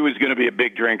knew he was going to be a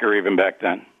big drinker even back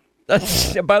then.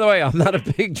 By the way, I'm not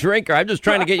a big drinker. I'm just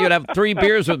trying to get you to have 3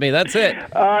 beers with me. That's it.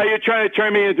 You're trying to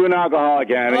turn me into an alcoholic.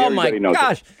 Oh, my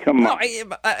gosh. Come on.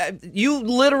 You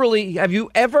literally, have you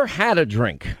ever had a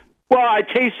drink? Well, I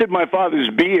tasted my father's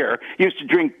beer. He used to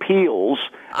drink Peels.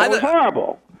 It was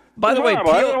horrible. By the way,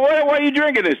 why are you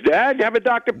drinking this, Dad? You have a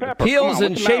Dr. Pepper. Peels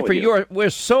and Schaefer, we're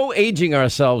so aging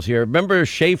ourselves here. Remember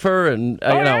Schaefer and,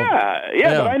 Yeah,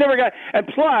 but I never got... And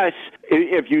plus,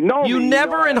 if you know You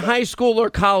never in high school or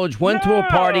college went to a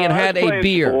party and had a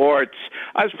beer. Sports.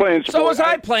 I was playing sports. So was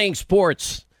I playing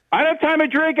sports. I didn't have time to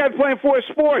drink. I was playing 4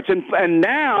 sports, and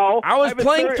now I was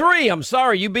playing 3. I'm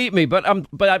sorry, you beat me, but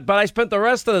I spent the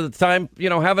rest of the time,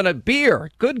 having a beer.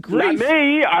 Good grief! Not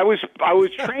me. I was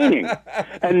training,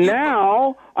 and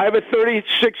now I have a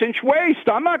 36-inch waist.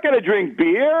 I'm not going to drink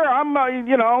beer. I'm,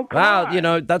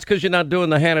 Wow, that's because you're not doing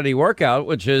the Hannity workout,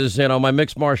 which is, my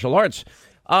mixed martial arts.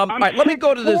 All right, let me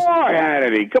go to this.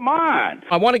 Hannity, come on.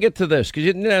 I want to get to this because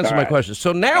you didn't answer my question.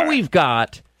 So now we've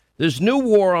got this new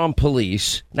war on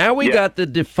police. Now we got the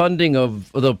defunding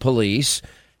of the police.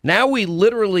 Now we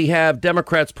literally have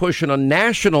Democrats pushing on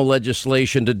national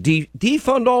legislation to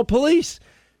defund all police.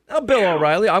 Now, Bill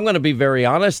O'Reilly, I'm going to be very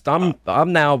honest. I'm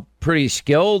now pretty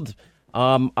skilled.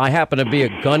 I happen to be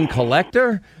a gun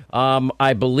collector.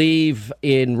 I believe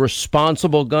in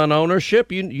responsible gun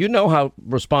ownership. You know how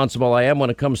responsible I am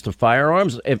when it comes to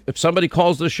firearms. If somebody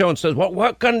calls the show and says, "Well,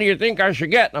 what gun do you think I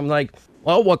should get?" I'm like,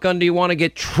 well, what gun do you want to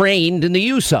get trained in the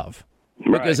use of?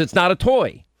 Because it's not a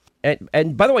toy.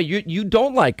 And by the way, you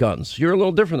don't like guns. You're a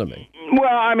little different than me.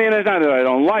 Well, I mean, it's not that I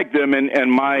don't like them,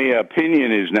 and my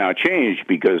opinion is now changed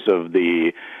because of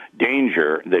the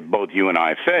danger that both you and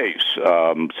I face. So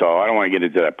I don't want to get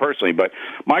into that personally. But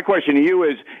my question to you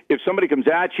is, if somebody comes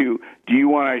at you, do you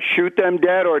want to shoot them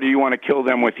dead, or do you want to kill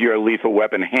them with your lethal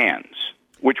weapon hands?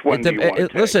 Which one do you want to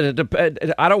take? Listen,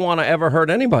 I don't want to ever hurt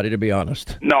anybody, to be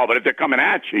honest. No, but if they're coming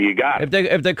at you, you got it.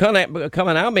 If they're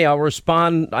coming at me, I'll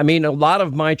respond. I mean, a lot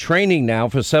of my training now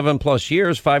for 7+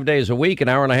 years, 5 days a week, an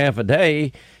hour and a half a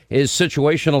day, is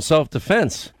situational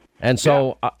self-defense. And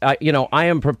so, I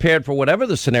am prepared for whatever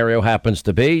the scenario happens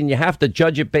to be, and you have to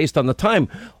judge it based on the time.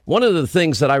 One of the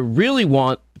things that I really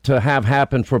want to have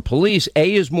happen for police,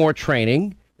 A, is more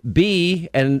training. B,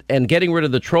 and getting rid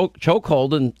of the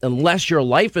chokehold unless your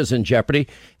life is in jeopardy.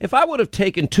 If I would have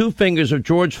taken 2 fingers of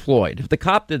George Floyd, if the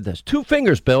cop did this, 2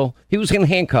 fingers, Bill, he was in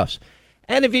handcuffs.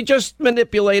 And if you just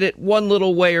manipulate it one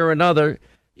little way or another,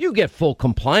 you get full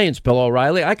compliance, Bill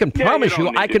O'Reilly. I can promise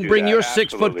you, I can bring your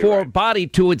 6'4" body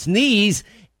to its knees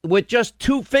with just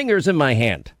 2 fingers in my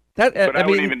hand.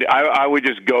 I would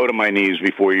just go to my knees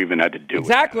before you even had to do it.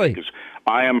 Exactly. Because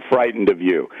I am frightened of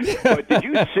you. But did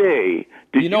you see...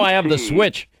 I have the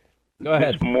switch. Go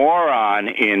ahead. This moron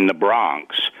in the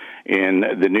Bronx, in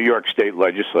the New York State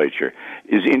Legislature,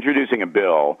 is introducing a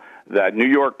bill that New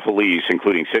York police,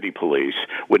 including city police,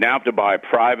 would now have to buy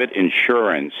private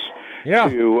insurance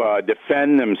to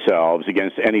defend themselves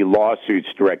against any lawsuits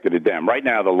directed at them. Right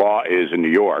now, the law is in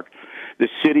New York. The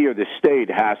city or the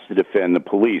state has to defend the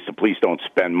police. The police don't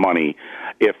spend money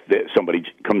if somebody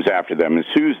comes after them and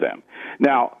sues them.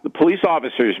 Now, the police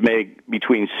officers make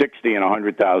between $60,000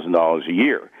 and $100,000 a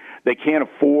year. They can't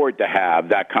afford to have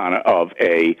that kind of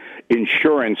a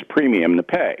insurance premium to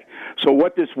pay. So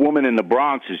what this woman in the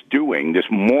Bronx is doing, this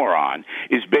moron,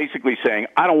 is basically saying,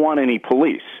 I don't want any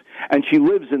police. And she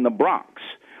lives in the Bronx,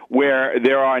 where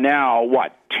there are now,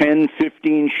 10,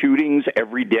 15 shootings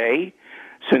every day?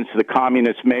 since the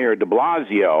communist mayor de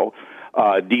Blasio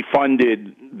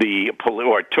defunded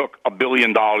or took $1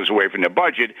 billion away from their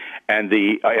budget, and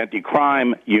the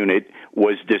anti-crime unit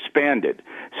was disbanded.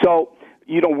 So,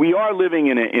 we are living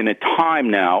in a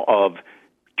time now of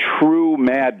true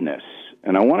madness,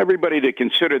 and I want everybody to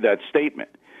consider that statement.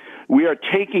 We are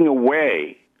taking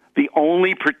away the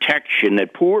only protection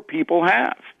that poor people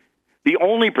have. The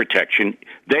only protection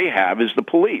they have is the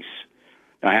police.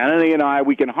 Now, Hannity and I,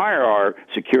 we can hire our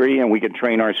security and we can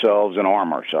train ourselves and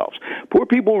arm ourselves. Poor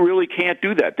people really can't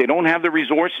do that. They don't have the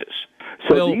resources.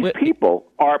 So these people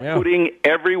are putting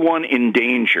everyone in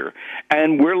danger,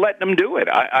 and we're letting them do it.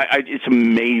 It's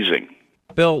amazing.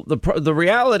 Bill, the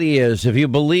reality is, if you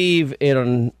believe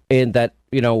in that,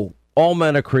 all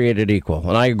men are created equal,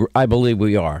 and I believe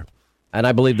we are, and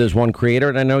I believe there's one creator,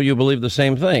 and I know you believe the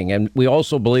same thing, and we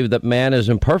also believe that man is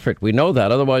imperfect. We know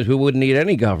that. Otherwise, we wouldn't need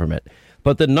any government.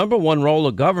 But the number one role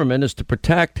of government is to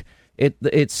protect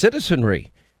its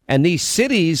citizenry. And these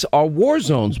cities are war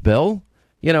zones, Bill.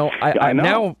 I know.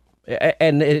 Now,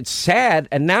 and it's sad.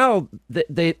 And now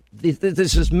this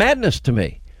is madness to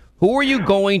me. Who are you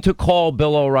going to call,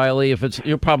 Bill O'Reilly?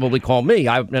 You'll probably call me,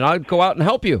 and I'd go out and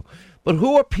help you. But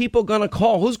who are people going to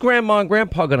call? Who's grandma and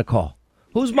grandpa going to call?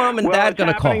 Who's mom and dad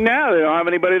going to call? Now they don't have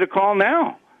anybody to call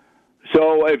now.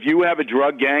 So if you have a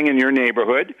drug gang in your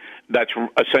neighborhood that's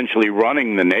essentially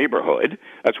running the neighborhood,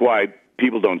 that's why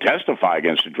people don't testify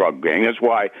against a drug gang. That's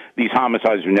why these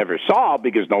homicides are never solved,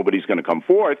 because nobody's going to come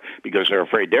forth because they're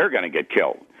afraid they're going to get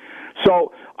killed.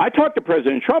 So I talked to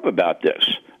President Trump about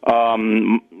this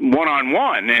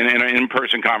one-on-one in an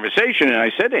in-person conversation, and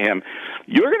I said to him,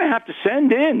 you're going to have to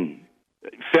send in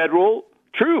federal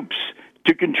troops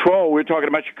to control, we're talking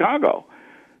about Chicago,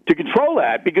 to control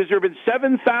that, because there have been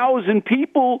 7,000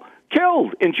 people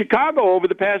killed in Chicago over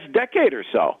the past decade or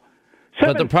so.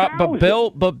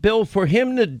 But Bill, for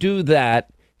him to do that,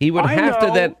 he would have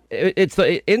to then. It's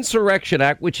the Insurrection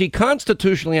Act, which he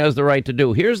constitutionally has the right to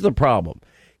do. Here's the problem: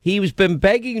 he's been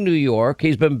begging New York,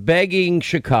 he's been begging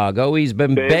Chicago, he's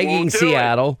been begging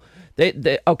Seattle.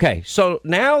 Okay, so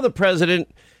now the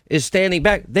president is standing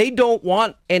back. They don't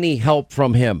want any help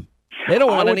from him. They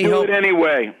don't want any help. I would do it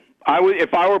anyway.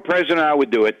 If I were president, I would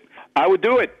do it. I would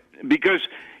do it, because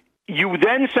you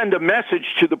then send a message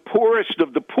to the poorest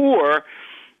of the poor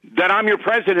that I'm your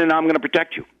president and I'm going to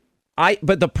protect you.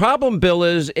 But the problem, Bill,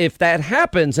 is if that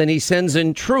happens and he sends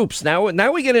in troops,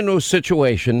 now we get into a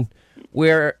situation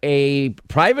where a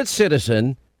private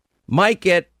citizen might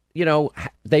get,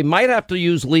 they might have to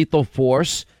use lethal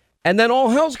force. And then all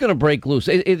hell's going to break loose.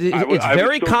 It's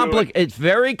very complicated. It's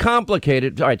very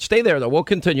complicated. All right, stay there, though. We'll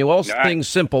continue. All things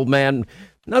simple, man.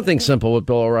 Nothing simple with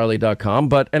BillO'Reilly.com.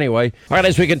 But anyway, all right,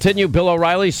 as we continue, Bill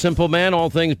O'Reilly, simple man, all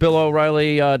things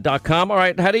BillO'Reilly.com. All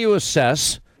right, how do you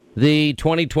assess the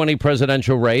 2020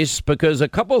 presidential race? Because a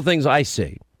couple of things I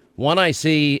see. One, I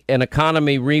see an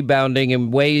economy rebounding in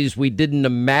ways we didn't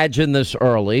imagine this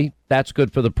early. That's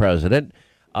good for the president.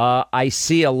 I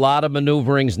see a lot of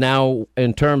maneuverings now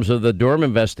in terms of the Durham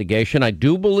investigation. I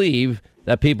do believe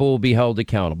that people will be held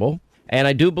accountable. And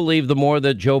I do believe the more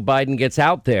that Joe Biden gets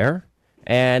out there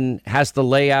and has to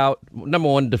lay out, number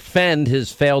one, defend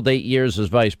his failed 8 years as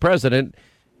vice president,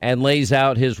 and lays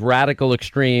out his radical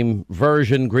extreme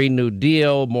version, Green New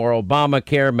Deal, more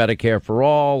Obamacare, Medicare for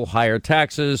all, higher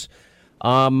taxes.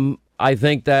 I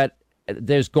think that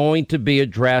there's going to be a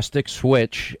drastic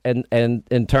switch and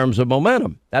in terms of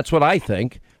momentum. That's what I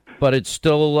think. But it's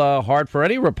still hard for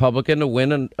any Republican to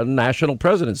win a national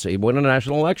presidency, win a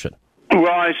national election.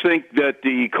 Well, I think that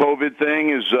the COVID thing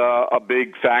is a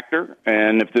big factor.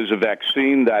 And if there's a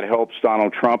vaccine, that helps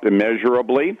Donald Trump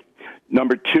immeasurably.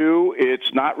 Number two,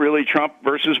 it's not really Trump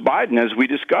versus Biden, as we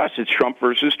discussed. It's Trump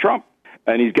versus Trump.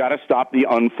 And he's got to stop the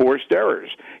unforced errors.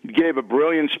 He gave a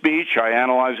brilliant speech. I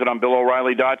analyzed it on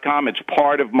BillO'Reilly.com. It's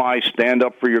part of my Stand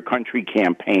Up for Your Country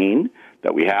campaign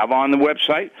that we have on the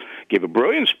website. Gave a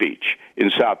brilliant speech in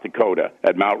South Dakota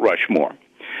at Mount Rushmore.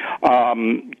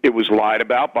 It was lied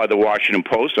about by the Washington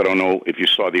Post. I don't know if you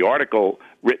saw the article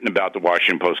written about the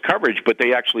Washington Post coverage, but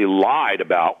they actually lied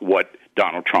about what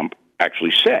Donald Trump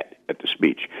actually said at the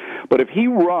speech. But if he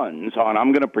runs on,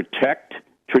 I'm going to protect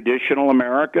traditional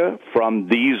America from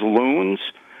these loons,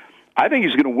 I think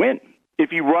he's going to win if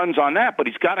he runs on that. But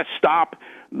he's got to stop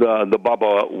the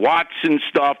Bubba Watson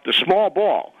stuff, the small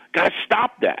ball. Got to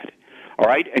stop that, all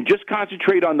right? And just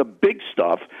concentrate on the big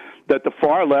stuff that the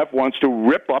far left wants to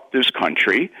rip up this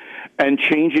country and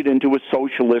change it into a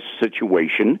socialist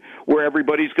situation where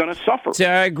everybody's going to suffer. See,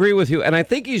 I agree with you, and I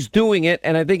think he's doing it,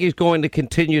 and I think he's going to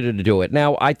continue to do it.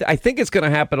 Now, I think it's going to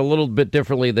happen a little bit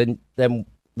differently than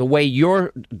the way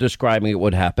you're describing it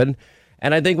would happen.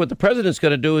 And I think what the president's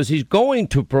going to do is he's going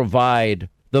to provide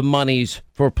the monies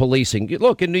for policing.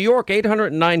 Look, in New York,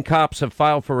 809 cops have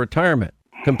filed for retirement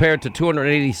compared to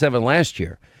 287 last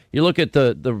year. You look at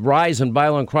the rise in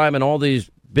violent crime in all these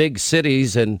big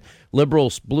cities and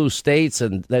liberal blue states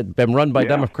and that have been run by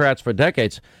Democrats for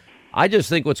decades. I just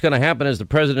think what's going to happen is the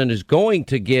president is going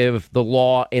to give the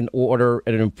law and order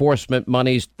and enforcement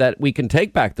monies that we can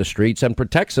take back the streets and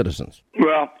protect citizens.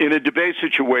 Well, in a debate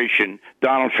situation,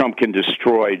 Donald Trump can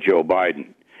destroy Joe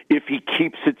Biden if he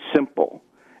keeps it simple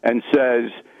and says,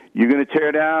 you're going to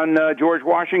tear down George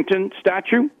Washington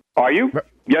statue? Are you?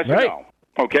 Yes or no?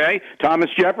 Okay. Thomas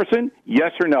Jefferson?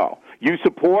 Yes or no? You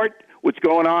support what's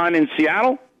going on in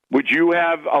Seattle? Would you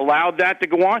have allowed that to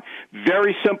go on?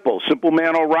 Very simple. Simple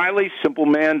man O'Reilly, simple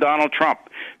man Donald Trump.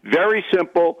 Very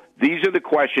simple. These are the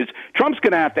questions. Trump's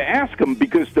going to have to ask them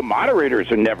because the moderators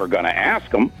are never going to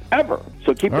ask them, ever.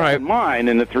 So keep that in mind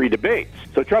in the three debates.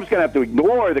 So Trump's going to have to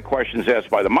ignore the questions asked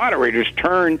by the moderators,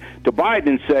 turn to Biden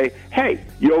and say, hey,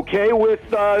 you okay with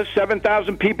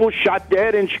 7,000 people shot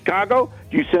dead in Chicago?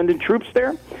 Do you send in troops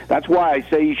there? That's why I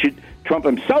say Trump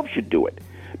himself should do it.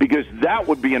 Because that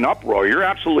would be an uproar. You're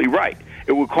absolutely right.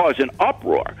 It would cause an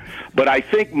uproar. But I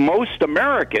think most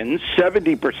Americans,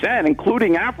 70%,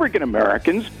 including African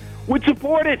Americans, would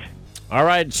support it. All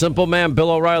right, simple man, Bill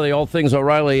O'Reilly, all things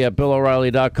O'Reilly at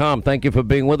BillO'Reilly.com. Thank you for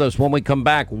being with us. When we come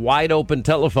back, wide open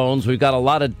telephones. We've got a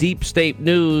lot of deep state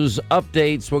news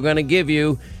updates we're going to give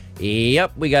you.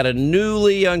 Yep, we got a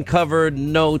newly uncovered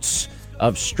notes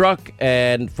of Strzok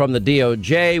and from the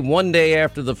DOJ 1 day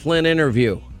after the Flynn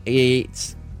interview.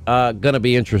 It's going to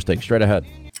be interesting. Straight ahead.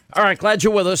 All right, glad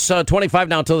you're with us. 25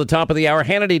 now till the top of the hour.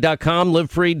 Hannity.com,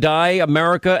 live free, die,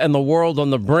 America and the world on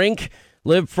the brink.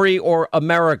 Live free or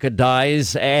America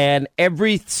dies. And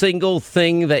every single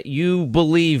thing that you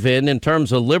believe in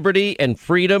terms of liberty and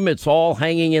freedom, it's all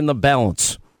hanging in the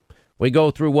balance. We go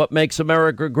through what makes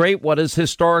America great, what has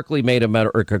historically made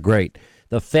America great.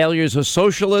 The failures of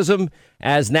socialism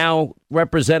as now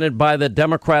represented by the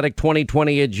Democratic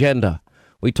 2020 agenda.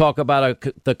 We talk about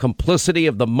the complicity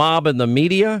of the mob and the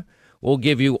media. We'll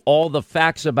give you all the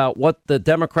facts about what the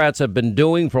Democrats have been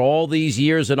doing for all these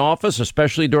years in office,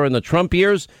 especially during the Trump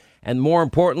years. And more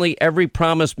importantly, every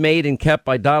promise made and kept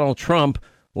by Donald Trump,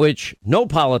 which no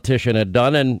politician had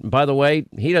done. And by the way,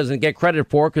 he doesn't get credit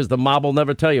for because the mob will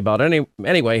never tell you about it.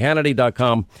 Anyway,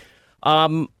 Hannity.com.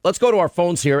 Let's go to our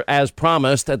phones here. As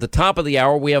promised, at the top of the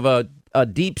hour, we have a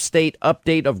deep state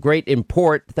update of great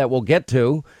import that we'll get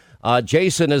to.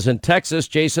 Jason is in Texas.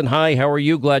 Jason, hi. How are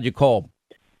you? Glad you called.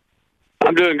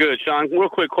 I'm doing good, Sean. Real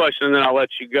quick question, and then I'll let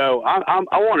you go. I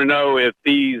want to know if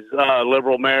these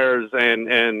liberal mayors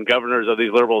and governors of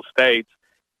these liberal states,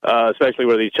 especially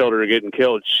where these children are getting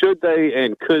killed, should they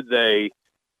and could they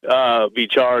be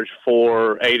charged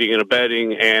for aiding and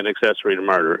abetting and accessory to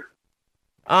murder?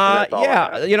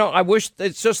 Yeah. You know, I wish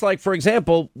it's just like, for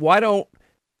example,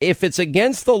 if it's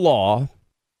against the law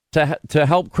to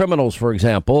help criminals, for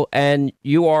example, and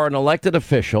you are an elected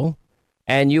official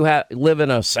and you live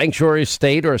in a sanctuary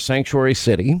state or a sanctuary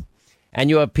city, and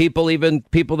you have people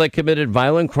that committed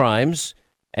violent crimes,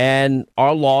 and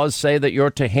our laws say that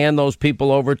you're to hand those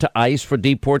people over to ICE for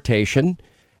deportation,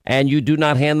 and you do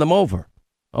not hand them over.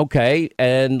 Okay,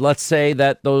 and let's say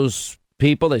that those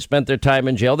people, they spent their time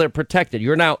in jail, they're protected.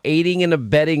 You're now aiding and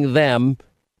abetting them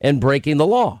in breaking the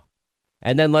law.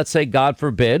 And then let's say, God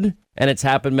forbid, and it's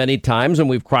happened many times, and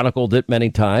we've chronicled it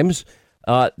many times,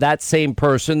 that same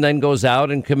person then goes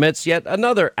out and commits yet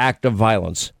another act of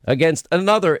violence against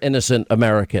another innocent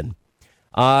American.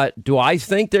 Do I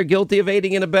think they're guilty of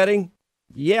aiding and abetting?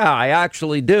 Yeah, I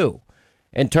actually do.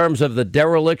 In terms of the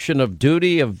dereliction of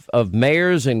duty of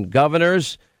mayors and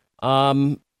governors,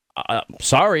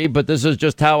 sorry, but this is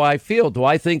just how I feel. Do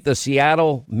I think the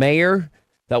Seattle mayor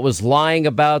that was lying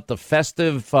about the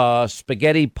festive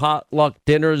spaghetti potluck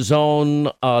dinner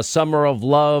zone, summer of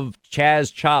love,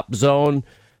 Chaz Chop zone,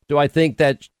 do I think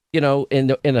that,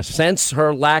 in a sense,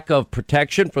 her lack of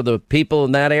protection for the people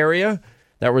in that area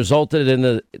that resulted in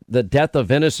the death of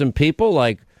innocent people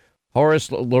like Horace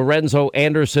Lorenzo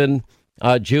Anderson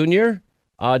Jr.,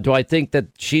 do I think that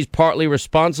she's partly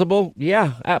responsible?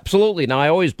 Yeah, absolutely. Now, I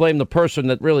always blame the person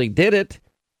that really did it,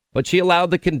 but she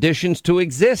allowed the conditions to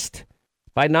exist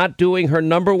by not doing her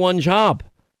number one job,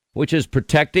 which is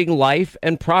protecting life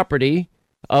and property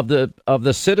of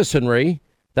the citizenry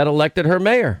that elected her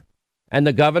mayor. And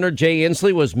the governor, Jay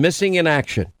Inslee, was missing in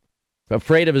action,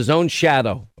 afraid of his own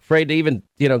shadow, afraid to even,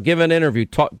 give an interview,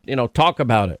 talk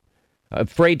about it,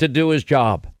 afraid to do his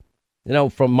job.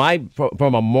 From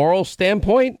a moral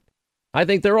standpoint, I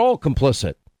think they're all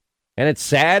complicit. And it's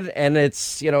sad, and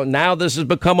it's, now this has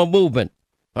become a movement.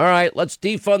 All right, let's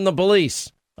defund the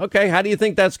police. Okay, how do you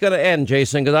think that's going to end,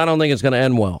 Jason? Because I don't think it's going to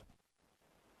end well.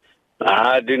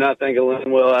 I do not think it'll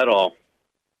end well at all.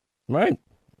 Right.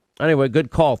 Anyway,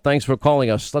 good call. Thanks for calling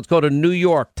us. Let's go to New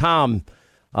York. Tom,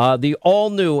 the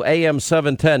all-new AM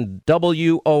 710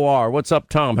 WOR. What's up,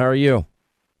 Tom? How are you?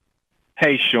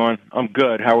 Hey, Sean. I'm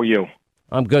good. How are you?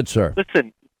 I'm good, sir.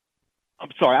 Listen, I'm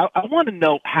sorry. I want to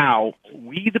know how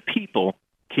we, the people,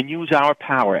 can use our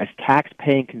power as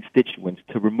tax-paying constituents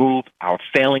to remove our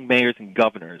failing mayors and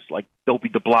governors like Dopey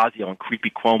de Blasio and Creepy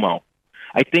Cuomo.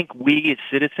 I think we as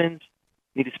citizens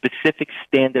need a specific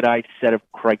standardized set of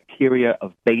criteria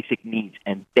of basic needs,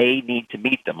 and they need to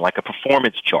meet them, like a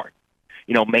performance chart.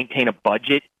 Maintain a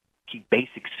budget, keep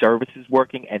basic services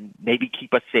working, and maybe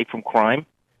keep us safe from crime.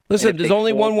 Listen, there's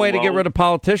only one way to get rid of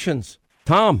politicians.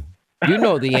 Tom, you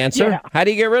know the answer. Yeah. How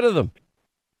do you get rid of them?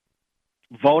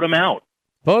 Vote them out.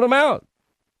 Vote them out.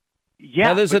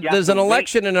 Yeah. Now, there's an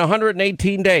election in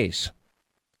 118 days.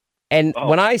 And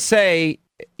when I say,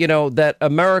 that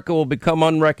America will become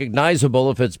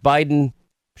unrecognizable if it's Biden,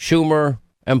 Schumer,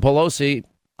 and Pelosi,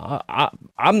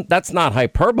 that's not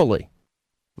hyperbole.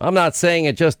 I'm not saying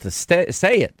it just to say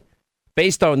it.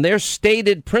 Based on their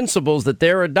stated principles that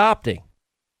they're adopting,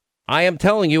 I am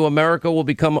telling you America will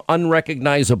become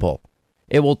unrecognizable.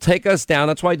 It will take us down.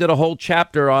 That's why I did a whole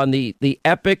chapter on the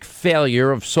epic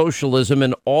failure of socialism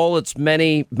in all its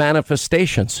many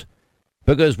manifestations.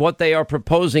 Because what they are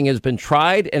proposing has been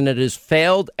tried and it has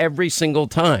failed every single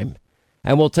time.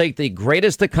 And we'll take the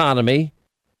greatest economy,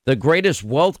 the greatest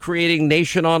wealth creating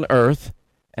nation on earth,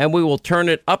 and we will turn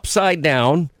it upside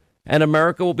down, and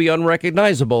America will be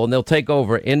unrecognizable. And they'll take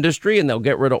over industry, and they'll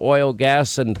get rid of oil,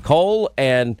 gas, and coal,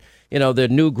 and the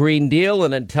new Green Deal,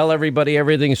 and then tell everybody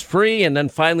everything's free. And then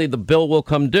finally the bill will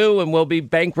come due and we'll be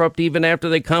bankrupt even after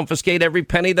they confiscate every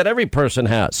penny that every person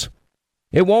has.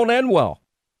 It won't end well.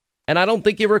 And I don't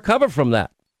think you recover from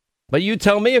that. But you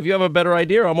tell me if you have a better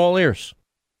idea. I'm all ears.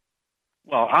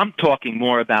 Well, I'm talking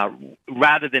more about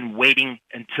rather than waiting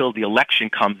until the election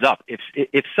comes up.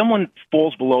 If someone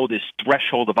falls below this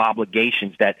threshold of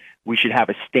obligations that we should have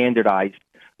a standardized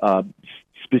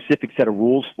specific set of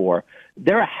rules for,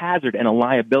 they're a hazard and a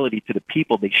liability to the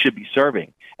people they should be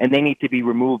serving, and they need to be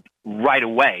removed right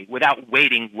away without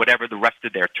waiting whatever the rest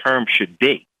of their term should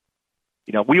be.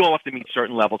 We all have to meet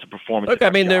certain levels of performance. Look, I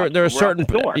mean, there are certain.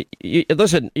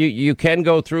 Listen, you can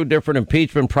go through different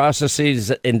impeachment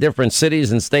processes in different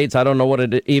cities and states. I don't know what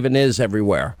it even is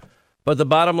everywhere. But the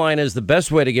bottom line is the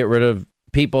best way to get rid of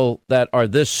people that are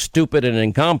this stupid and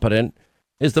incompetent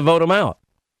is to vote them out.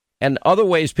 And other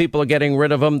ways people are getting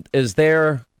rid of them is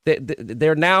they're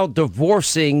now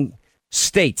divorcing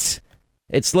states.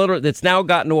 It's now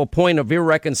gotten to a point of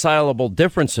irreconcilable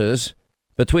differences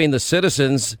between the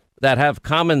citizens that have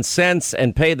common sense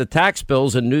and pay the tax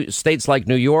bills in states like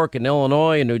New York and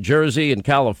Illinois and New Jersey and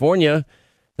California,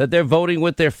 that they're voting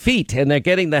with their feet and they're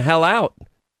getting the hell out.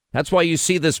 That's why you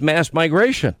see this mass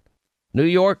migration. New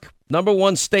York, number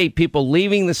one state, people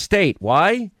leaving the state.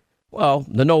 Why? Well,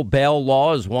 the no bail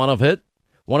law is one of it.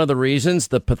 One of the reasons,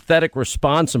 the pathetic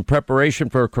response and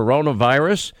preparation for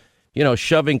coronavirus,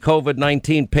 shoving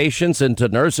COVID-19 patients into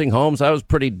nursing homes. That was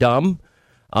pretty dumb.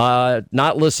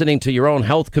 Not listening to your own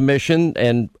health commission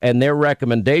and their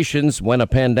recommendations when a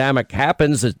pandemic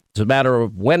happens. It's a matter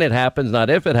of when it happens, not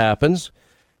if it happens.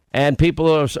 And people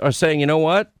are saying, you know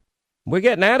what? We're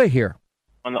getting out of here.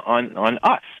 On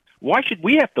us. Why should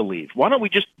we have to leave? Why don't we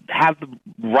just have the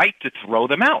right to throw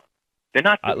them out? They're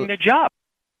not doing their job.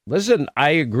 Listen, I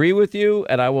agree with you,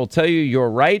 and I will tell you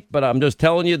you're right, but I'm just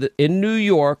telling you that in New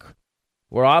York,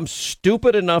 where I'm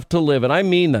stupid enough to live, and I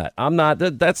mean that.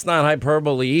 That's not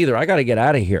hyperbole either. I got to get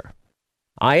out of here.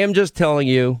 I am just telling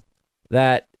you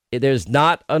that there's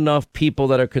not enough people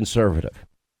that are conservative.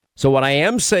 So what I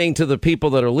am saying to the people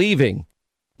that are leaving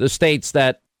the states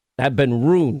that have been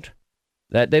ruined,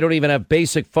 that they don't even have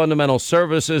basic fundamental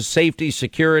services, safety,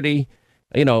 security,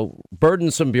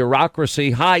 burdensome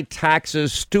bureaucracy, high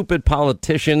taxes, stupid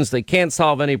politicians. They can't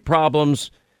solve any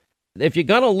problems. If you're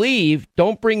going to leave,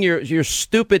 don't bring your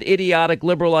stupid, idiotic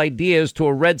liberal ideas to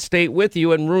a red state with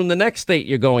you and ruin the next state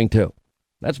you're going to.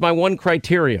 That's my one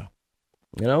criteria.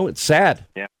 It's sad.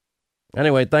 Yeah.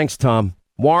 Anyway, thanks, Tom.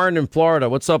 Warren in Florida.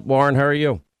 What's up, Warren? How are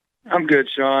you? I'm good,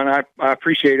 Sean. I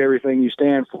appreciate everything you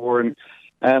stand for. And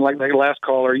like the last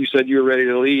caller, you said you were ready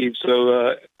to leave.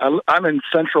 So I'm in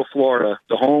Central Florida,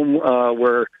 the home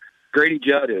where Grady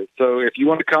Judd is. So if you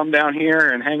want to come down here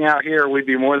and hang out here, we'd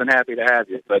be more than happy to have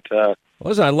you. But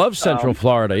listen, I love Central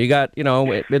Florida. You got,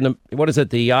 what is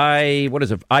it?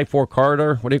 I-4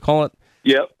 corridor. What do you call it?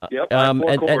 Yep.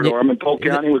 Corridor. I'm in Polk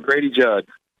County with Grady Judd.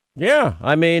 Yeah,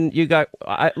 I mean,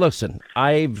 listen.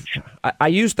 I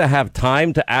used to have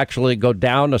time to actually go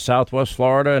down to Southwest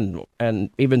Florida and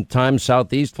even times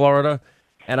Southeast Florida,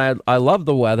 and I love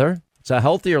the weather. It's a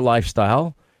healthier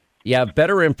lifestyle. You have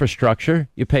better infrastructure.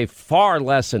 You pay far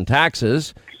less in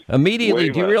taxes. Immediately,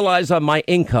 do you realize on my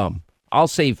income, I'll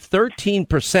save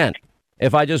 13%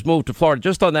 if I just move to Florida,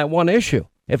 just on that one issue.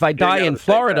 If I die in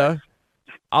Florida,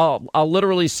 I'll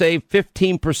literally save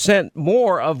 15%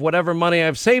 more of whatever money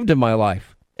I've saved in my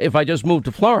life if I just move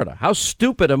to Florida. How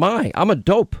stupid am I? I'm a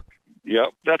dope. Yep,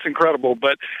 that's incredible.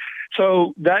 But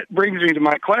so that brings me to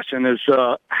my question is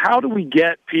how do we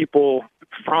get people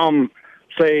from,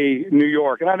 say, New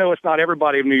York? And I know it's not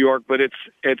everybody of New York, but it's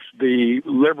the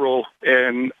liberal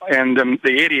and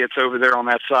the idiots over there on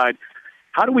that side.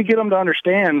 How do we get them to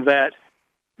understand that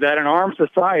an armed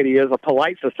society is a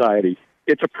polite society?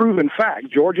 It's a proven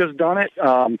fact. Georgia's done it.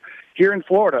 Here in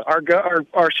Florida,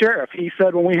 our sheriff, he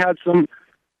said when we had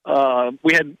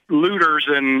we had looters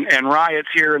and riots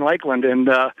here in Lakeland, and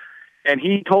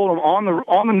he told them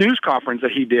on the news conference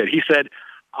that he did. He said,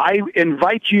 "I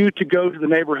invite you to go to the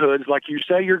neighborhoods like you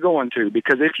say you're going to,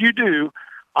 because if you do,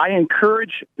 I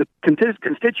encourage the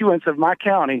constituents of my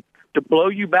county to blow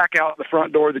you back out the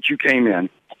front door that you came in."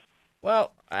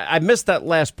 Well, I missed that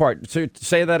last part. So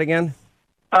say that again.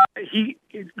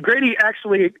 Grady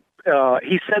actually,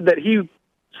 he said that he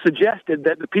suggested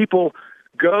that the people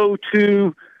go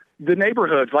to the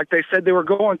neighborhoods like they said they were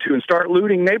going to and start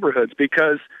looting neighborhoods,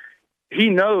 because he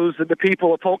knows that the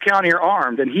people of Polk County are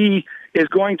armed, and he is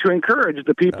going to encourage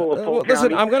the people of Polk County.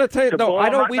 Listen, I'm going to tell you, no, I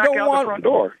don't.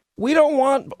 We don't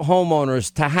want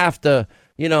homeowners to have to,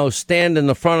 stand in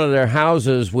the front of their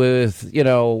houses with,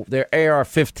 their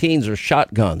AR-15s or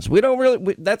shotguns. We don't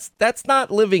really. That's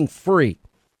not living free.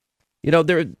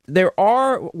 There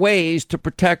are ways to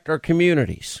protect our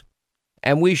communities,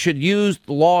 and we should use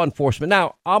law enforcement.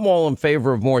 Now, I'm all in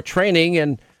favor of more training,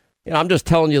 and I'm just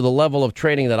telling you the level of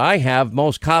training that I have.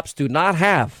 Most cops do not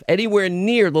have anywhere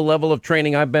near the level of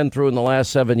training I've been through in the last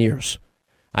 7 years.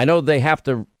 I know they have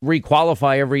to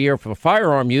requalify every year for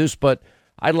firearm use, but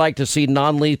I'd like to see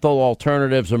non-lethal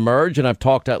alternatives emerge, and I've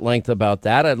talked at length about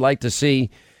that. I'd like to see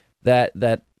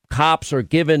that cops are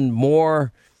given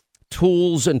more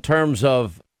tools in terms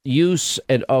of use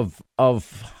and of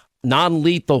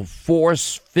non-lethal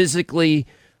force, physically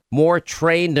more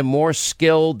trained and more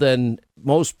skilled than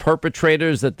most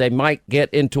perpetrators that they might get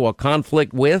into a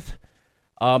conflict with.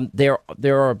 There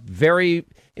are very,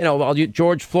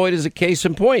 George Floyd is a case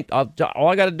in point. All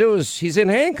I got to do is he's in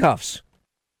handcuffs.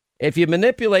 If you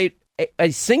manipulate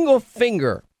a single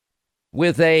finger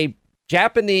with a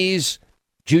Japanese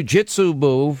jiu-jitsu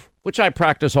move, which I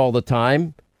practice all the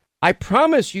time, I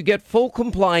promise you get full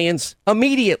compliance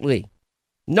immediately.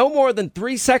 No more than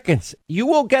 3 seconds. You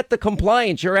will get the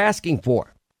compliance you're asking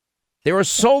for. There are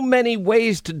so many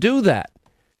ways to do that.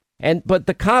 But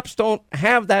the cops don't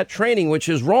have that training, which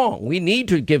is wrong. We need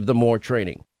to give them more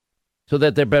training so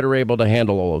that they're better able to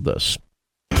handle all of this.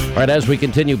 All right, as we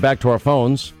continue back to our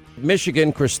phones,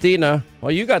 Michigan, Christina,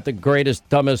 well, you got the greatest,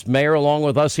 dumbest mayor along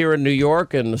with us here in New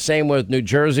York, and the same with New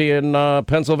Jersey and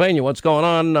Pennsylvania. What's going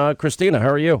on, Christina? How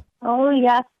are you? Oh,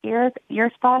 yes, you're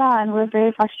spot on. We're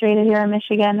very frustrated here in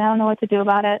Michigan. I don't know what to do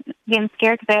about it. Getting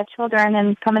scared because I have children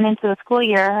and coming into the school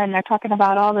year, and they're talking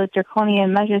about all the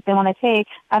draconian measures they want to take.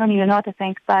 I don't even know what to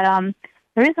think. But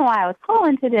the reason why I was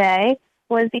calling today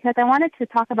was because I wanted to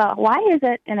talk about why is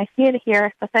it, and I see it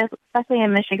here, especially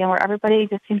in Michigan, where everybody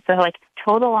just seems to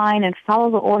toe the line and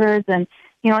follow the orders. And,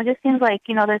 it just seems like,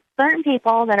 there's certain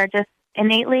people that are just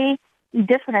innately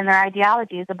different in their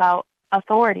ideologies about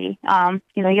authority.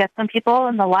 You got some people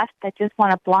on the left that just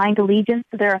want a blind allegiance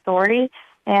to their authority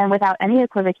and without any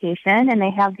equivocation, and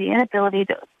they have the inability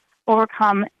to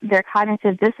overcome their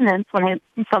cognitive dissonance when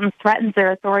something threatens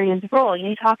their authority and rule.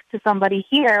 You talk to somebody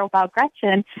here about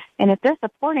Gretchen, and if they're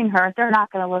supporting her, they're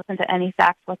not going to listen to any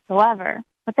facts whatsoever.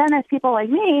 But then there's people like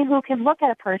me who can look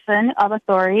at a person of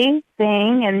authority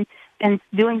saying and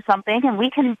doing something, and we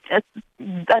can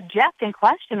object and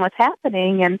question what's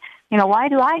happening. And, why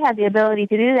do I have the ability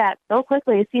to do that so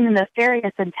quickly, seeing the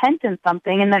nefarious intent in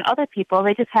something, and then other people,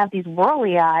 they just have these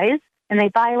worldly eyes, and they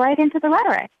buy right into the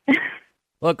rhetoric.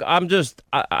 Look,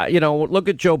 look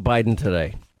at Joe Biden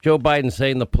today. Joe Biden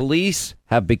saying the police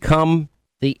have become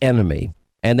the enemy,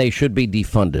 and they should be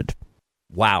defunded.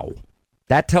 Wow.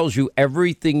 That tells you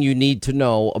everything you need to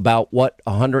know about what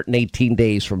 118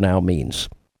 days from now means.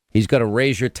 He's going to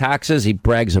raise your taxes. He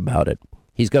brags about it.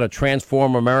 He's going to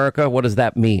transform America. What does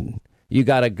that mean? You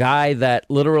got a guy that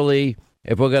literally,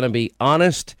 if we're going to be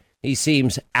honest, He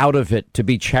seems out of it to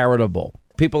be charitable.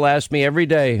 People ask me every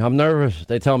day, I'm nervous.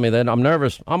 They tell me that I'm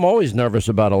nervous. I'm always nervous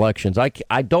about elections.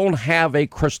 I don't have a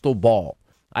crystal ball.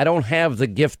 I don't have the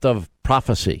gift of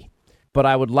prophecy. But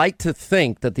I would like to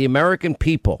think that the American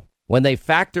people, when they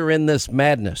factor in this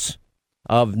madness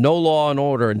of no law and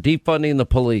order and defunding the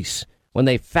police, when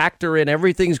they factor in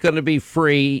everything's going to be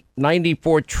free,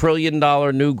 $94 trillion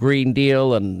new Green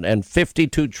Deal and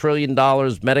 $52 trillion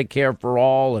Medicare for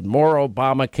all and more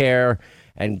Obamacare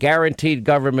and guaranteed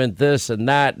government this and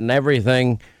that and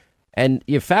everything, and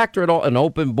you factor it all in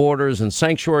open borders and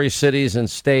sanctuary cities and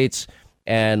states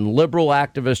and liberal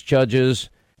activist judges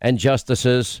and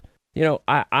justices,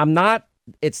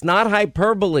 it's not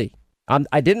hyperbole.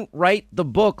 I didn't write the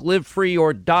book, Live Free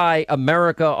or Die,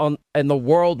 America and the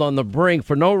World on the Brink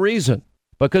for no reason,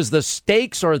 because the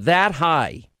stakes are that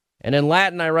high. And in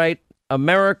Latin, I write,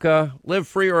 America, live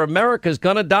free or America's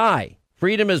going to die.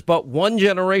 Freedom is but one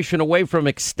generation away from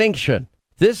extinction.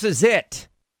 This is it.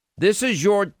 This is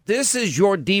your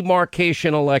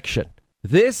demarcation election.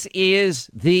 This is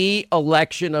the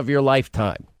election of your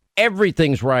lifetime.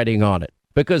 Everything's riding on it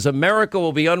because America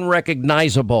will be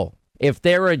unrecognizable if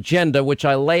their agenda, which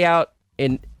I lay out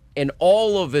in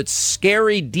all of its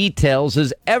scary details,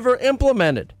 is ever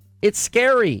implemented. It's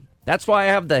scary. That's why I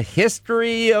have the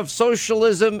history of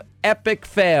socialism epic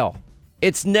fail.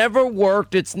 It's never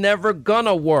worked. It's never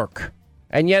gonna work.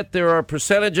 And yet there are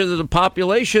percentages of the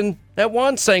population that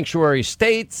want sanctuary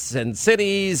states and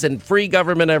cities and free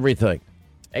government everything.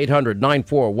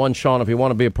 800-941-SEAN if you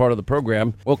want to be a part of the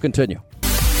program. We'll continue.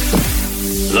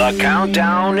 The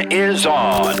countdown is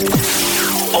on.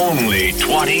 Only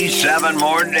 27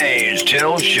 more days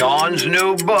till Sean's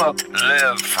new book,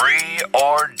 Live Free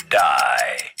or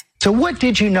Die. So what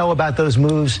did you know about those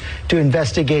moves to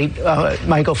investigate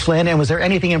Michael Flynn, and was there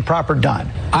anything improper done?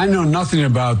 I know nothing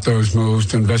about those moves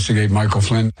to investigate Michael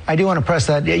Flynn. I do want to press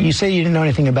that. You say you didn't know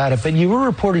anything about it, but you were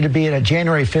reported to be at a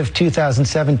January 5th,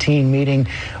 2017 meeting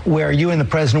where you and the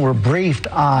president were briefed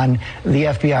on the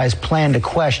FBI's plan to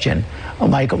question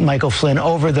Michael Flynn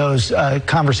over those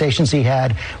conversations he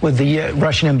had with the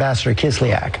Russian ambassador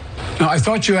Kislyak. No, I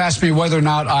thought you asked me whether or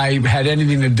not I had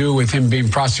anything to do with him being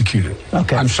prosecuted.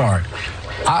 Okay. I'm sorry.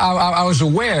 I was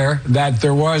aware that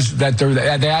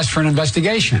they asked for an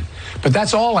investigation, but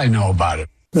that's all I know about it.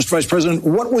 Mr. Vice President,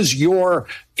 what was your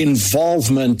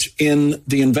involvement in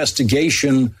the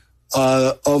investigation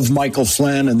of Michael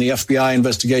Flynn and the FBI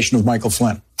investigation of Michael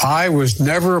Flynn? I was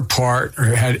never a part or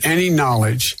had any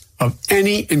knowledge of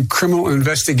any criminal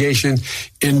investigation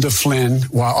into Flynn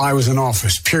while I was in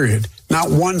office, period. Not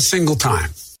one single time.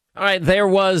 All right, there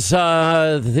was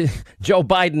the Joe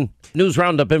Biden News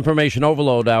Roundup Information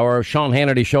Overload Hour, Sean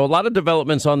Hannity Show. A lot of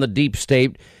developments on the deep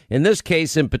state. In this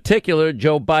case in particular,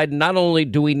 Joe Biden, not only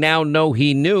do we now know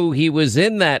he knew he was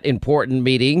in that important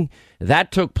meeting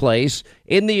that took place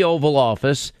in the Oval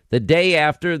Office the day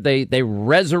after they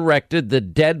resurrected the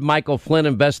dead Michael Flynn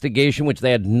investigation, which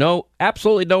they had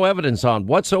absolutely no evidence on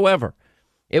whatsoever.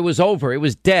 It was over. It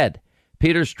was dead.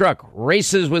 Peter Strzok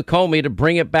races with Comey to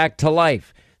bring it back to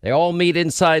life. They all meet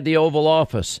inside the Oval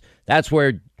Office. That's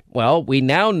where, well, we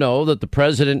now know that the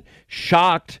president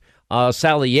shocked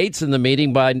Sally Yates in the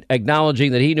meeting by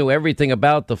acknowledging that he knew everything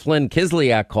about the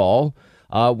Flynn-Kislyak call.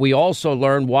 We also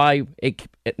learned why it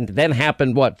then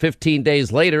happened, 15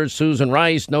 days later, Susan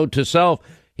Rice, note to self,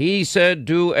 he said,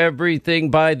 do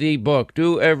everything by the book,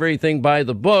 do everything by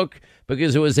the book.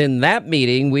 Because it was in that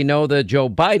meeting, we know that Joe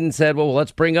Biden said, well,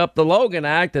 let's bring up the Logan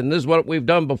Act, and this is what we've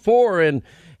done before. And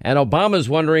Obama's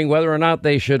wondering whether or not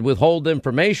they should withhold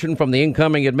information from the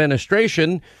incoming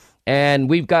administration. And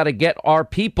we've got to get our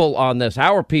people on this,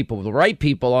 our people, the right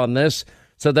people on this,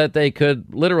 so that they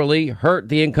could literally hurt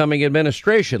the incoming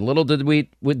administration. Little did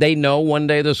they know one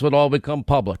day this would all become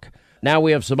public. Now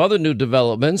we have some other new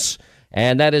developments,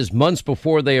 and that is months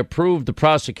before they approved the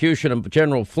prosecution of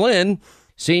General Flynn,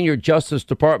 senior Justice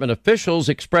Department officials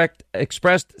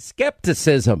expressed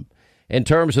skepticism in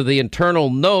terms of the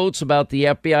internal notes about the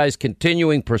FBI's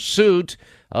continuing pursuit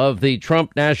of the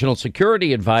Trump National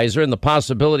Security Advisor and the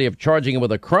possibility of charging him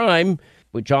with a crime,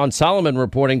 with John Solomon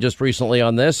reporting just recently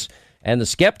on this, and the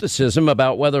skepticism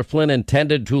about whether Flynn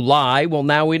intended to lie. Well,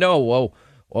 now we know. Well,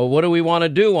 what do we want to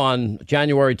do on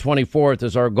January 24th?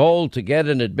 Is our goal to get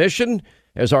an admission?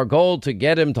 Is our goal to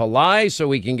get him to lie so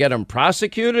we can get him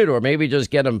prosecuted or maybe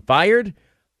just get him fired?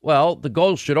 Well, the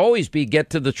goal should always be get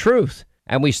to the truth.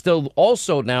 And we still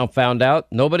also now found out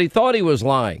nobody thought he was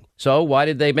lying. So why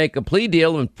did they make a plea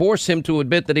deal and force him to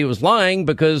admit that he was lying?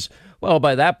 Because, well,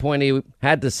 by that point, he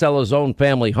had to sell his own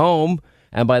family home.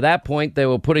 And by that point, they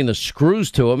were putting the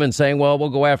screws to him and saying, well, we'll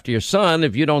go after your son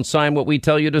if you don't sign what we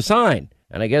tell you to sign.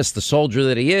 And I guess the soldier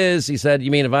that he is, he said,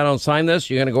 you mean if I don't sign this,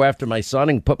 you're going to go after my son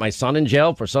and put my son in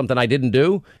jail for something I didn't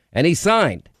do? And he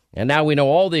signed. And now we know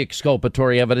all the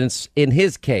exculpatory evidence in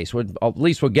his case. At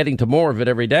least we're getting to more of it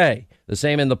every day. The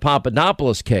same in the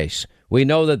Papadopoulos case. We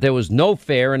know that there was no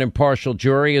fair and impartial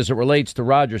jury as it relates to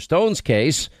Roger Stone's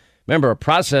case. Remember, a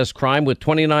process crime with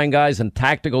 29 guys in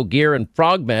tactical gear and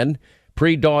frogmen,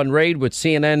 pre-dawn raid with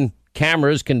CNN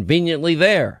cameras conveniently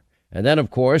there. And then, of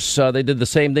course, they did the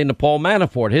same thing to Paul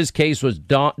Manafort. His case was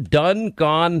done,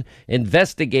 gone,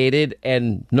 investigated,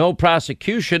 and no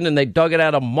prosecution, and they dug it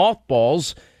out of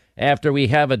mothballs after we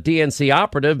have a DNC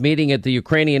operative meeting at the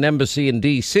Ukrainian embassy in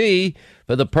D.C.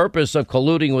 for the purpose of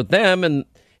colluding with them and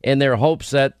in their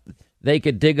hopes that they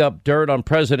could dig up dirt on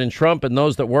President Trump and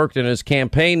those that worked in his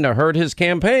campaign to hurt his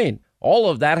campaign. All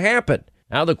of that happened.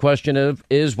 Now the question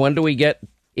is when do we get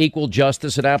equal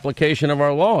justice and application of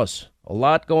our laws? A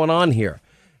lot going on here.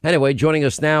 Anyway, joining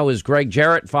us now is Greg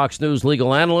Jarrett, Fox News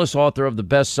legal analyst, author of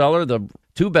the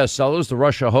two bestsellers, The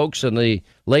Russia Hoax and The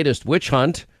Latest Witch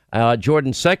Hunt.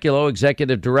 Jordan Sekulow,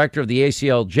 executive director of the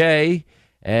ACLJ.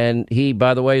 And he,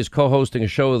 by the way, is co-hosting a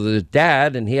show with his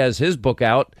dad, and he has his book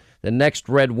out, The Next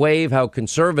Red Wave, How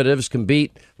Conservatives Can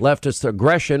Beat Leftist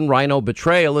Aggression, Rhino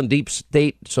Betrayal, and Deep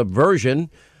State Subversion.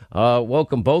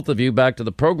 Welcome, both of you, back to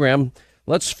the program.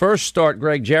 Let's first start,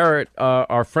 Greg Jarrett,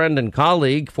 our friend and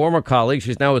colleague, former colleague.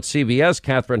 She's now at CBS,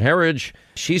 Catherine Herridge.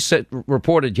 She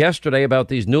reported yesterday about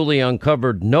these newly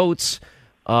uncovered notes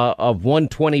of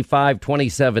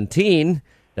 1/25/2017.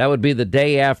 That would be the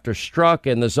day after Strzok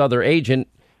and this other agent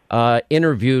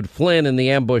interviewed Flynn in the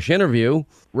ambush interview.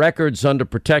 Records under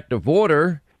protective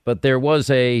order, but there was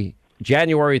a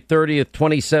January 30th,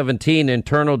 2017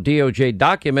 internal DOJ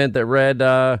document that read,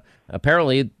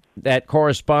 apparently, that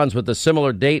corresponds with the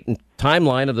similar date and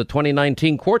timeline of the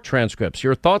 2019 court transcripts.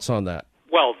 Your thoughts on that?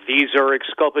 Well, these are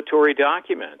exculpatory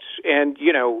documents. And,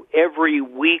 every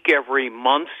week, every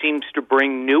month seems to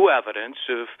bring new evidence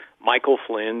of Michael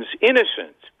Flynn's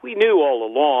innocence. We knew all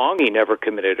along he never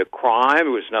committed a crime.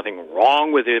 There was nothing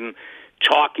wrong with him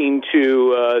talking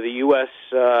to the U.S.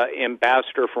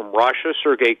 ambassador from Russia,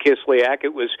 Sergei Kislyak.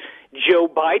 It was Joe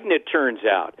Biden, it turns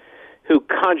out, who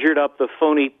conjured up the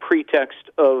phony pretext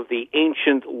of the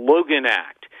ancient Logan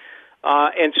Act.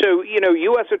 And so,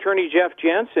 U.S. Attorney Jeff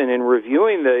Jensen, in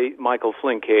reviewing the Michael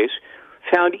Flynn case,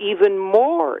 found even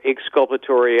more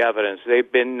exculpatory evidence.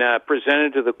 They've been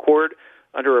presented to the court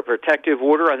under a protective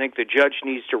order. I think the judge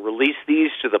needs to release these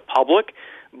to the public,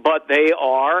 but they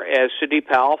are, as Sidney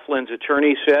Powell, Flynn's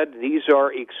attorney, said, these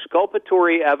are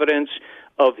exculpatory evidence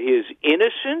of his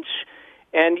innocence.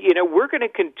 And, we're going to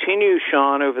continue,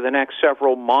 Sean, over the next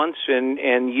several months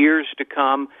and years to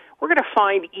come. We're going to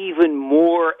find even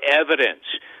more evidence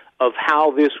of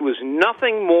how this was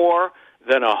nothing more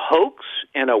than a hoax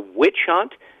and a witch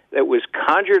hunt that was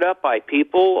conjured up by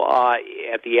people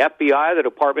at the FBI, the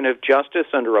Department of Justice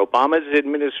under Obama's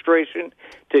administration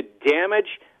to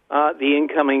damage the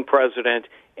incoming president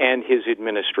and his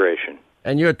administration.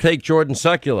 And your take, Jordan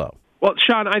Sekulow. Well,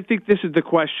 Sean, I think this is the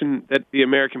question that the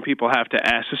American people have to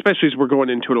ask, especially as we're going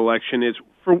into an election, is,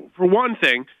 for one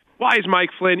thing, why is Mike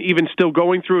Flynn even still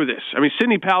going through this? I mean,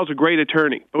 Sidney Powell's a great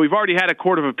attorney, but we've already had a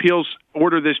court of appeals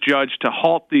order this judge to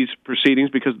halt these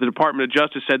proceedings because the Department of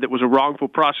Justice said that was a wrongful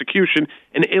prosecution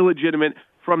and illegitimate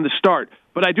from the start.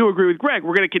 But I do agree with Greg.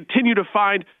 We're going to continue to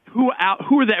find who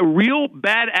are the real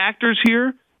bad actors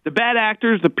here. The bad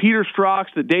actors, the Peter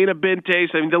Strzoks, the Dana Bentes.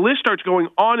 I mean, the list starts going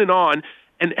on.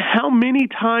 And how many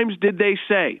times did they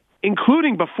say,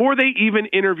 including before they even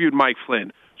interviewed Mike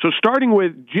Flynn? So starting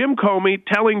with Jim Comey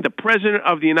telling the President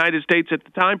of the United States at the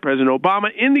time, President Obama,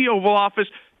 in the Oval Office,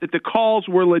 that the calls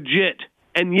were legit.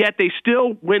 And yet they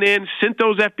still went in, sent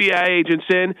those FBI agents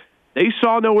in. They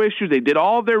saw no issues. They did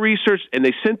all of their research, and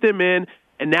they sent them in.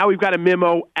 And now we've got a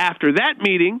memo after that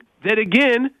meeting that,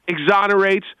 again,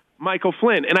 exonerates Michael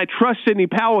Flynn. And I trust Sidney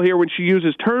Powell here when she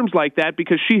uses terms like that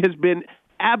because she has been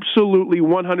absolutely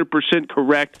 100%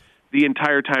 correct the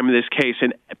entire time in this case.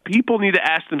 And people need to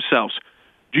ask themselves,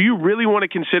 do you really want to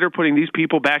consider putting these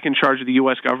people back in charge of the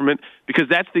U.S. government? Because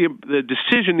that's the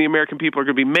decision the American people are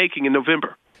going to be making in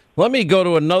November. Let me go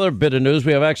to another bit of news.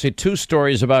 We have actually two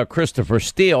stories about Christopher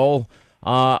Steele.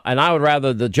 And I would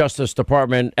rather the Justice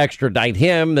Department extradite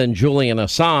him than Julian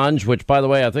Assange, which, by the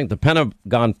way, I think the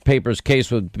Pentagon Papers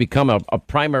case would become a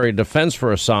primary defense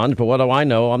for Assange. But what do I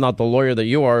know? I'm not the lawyer that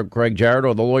you are, Greg Jarrett,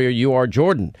 or the lawyer you are,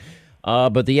 Jordan.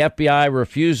 But the FBI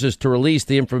refuses to release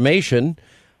the information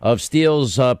of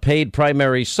Steele's paid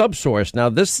primary subsource. Now,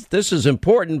 this is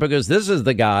important because this is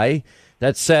the guy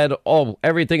that said,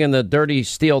 everything in the dirty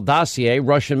Steele dossier,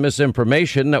 Russian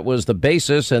misinformation, that was the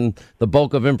basis and the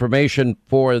bulk of information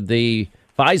for the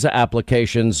FISA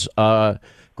applications,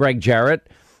 Greg Jarrett,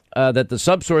 that the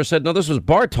subsource said, no, this was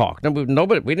bar talk. We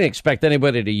didn't expect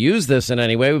anybody to use this in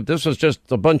any way. This was just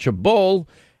a bunch of bull.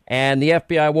 And the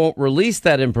FBI won't release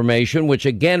that information, which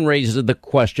again raises the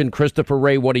question, Christopher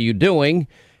Wray, what are you doing?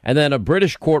 And then a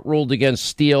British court ruled against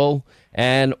Steele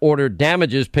and ordered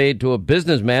damages paid to a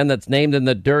businessman that's named in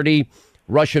the dirty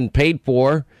Russian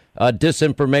paid-for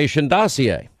disinformation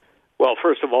dossier. Well,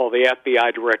 first of all, the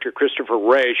FBI director, Christopher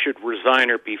Wray, should resign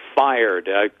or be fired.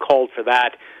 I called for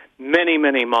that many,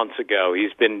 many months ago.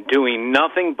 He's been doing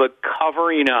nothing but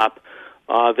covering up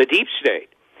the deep state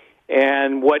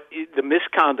and the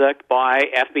misconduct by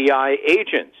FBI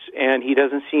agents, and he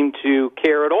doesn't seem to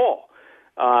care at all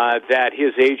that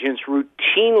his agents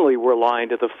routinely were lying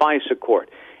to the FISA court.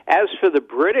 As for the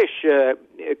British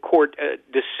court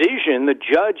decision, the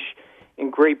judge in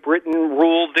Great Britain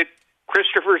ruled that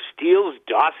Christopher Steele's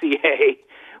dossier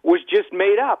was just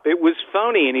made up. It was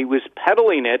phony, and he was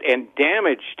peddling it and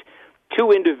damaged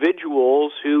two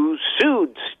individuals who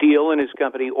sued Steele and his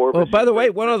company Orbis. Well, by the way,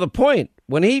 one other point.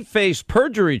 When he faced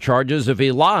perjury charges if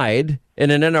he lied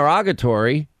in an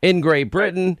interrogatory in Great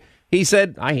Britain, he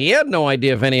said he had no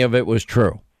idea if any of it was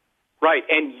true. Right,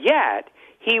 and yet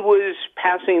he was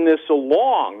passing this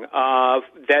along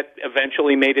that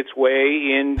eventually made its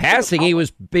way in. Passing, he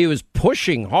was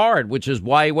pushing hard, which is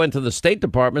why he went to the State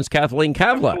Department's Kathleen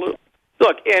Kavla. Absolutely.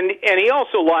 Look, and he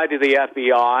also lied to the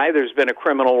FBI. There's been a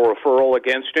criminal referral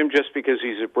against him. Just because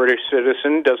he's a British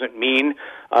citizen doesn't mean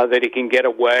that he can get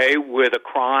away with a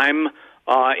crime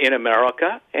in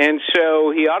America. And so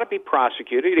he ought to be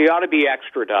prosecuted. He ought to be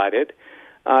extradited.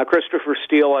 Christopher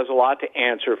Steele has a lot to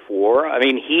answer for. I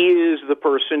mean, he is the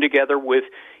person, together with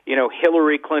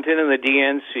Hillary Clinton and the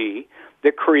DNC,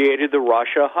 that created the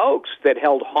Russia hoax that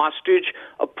held hostage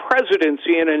a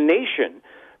presidency and a nation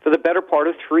for the better part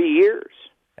of 3 years.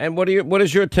 And what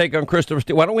is your take on Christopher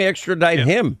Steele? Why don't we extradite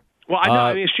him? Well,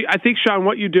 I think, Sean,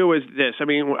 what you do is this. I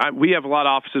mean, we have a lot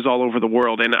of offices all over the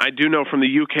world, and I do know from the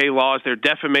UK laws, their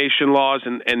defamation laws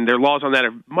and their laws on that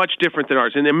are much different than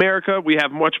ours. In America, we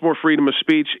have much more freedom of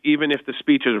speech, even if the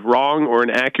speech is wrong or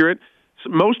inaccurate. So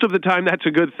most of the time, that's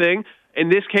a good thing. In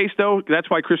this case, though,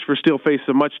 that's why Christopher Steele faced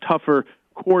a much tougher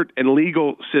court and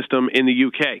legal system in the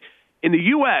UK. In the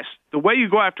U.S., the way you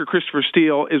go after Christopher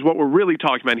Steele is what we're really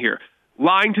talking about here.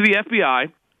 Lying to the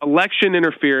FBI, election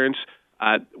interference,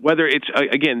 whether it's,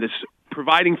 again, this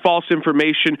providing false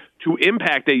information to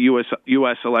impact a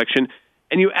U.S. election,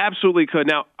 and you absolutely could.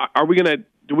 Now,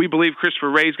 do we believe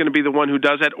Christopher Wray is going to be the one who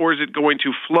does that, or is it going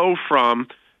to flow from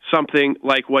something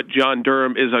like what John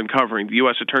Durham is uncovering? The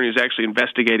U.S. attorney is actually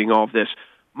investigating all of this.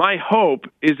 My hope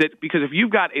is that, because if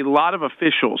you've got a lot of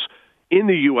officials in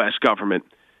the U.S. government,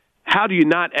 how do you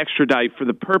not extradite for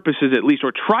the purposes at least,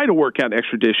 or try to work out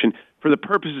extradition for the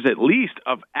purposes at least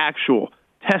of actual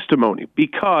testimony?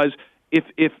 Because if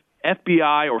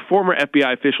FBI or former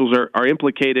FBI officials are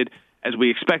implicated, as we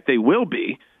expect they will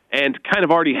be, and kind of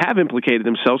already have implicated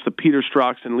themselves, the Peter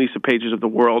Strzok's and Lisa Pages of the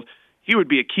world, he would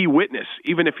be a key witness,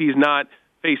 even if he's not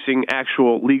facing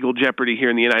actual legal jeopardy here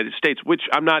in the United States, which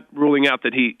I'm not ruling out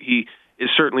that he is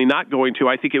certainly not going to.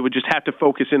 I think it would just have to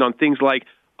focus in on things like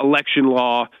election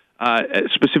law,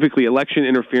 specifically election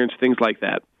interference, things like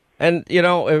that. And,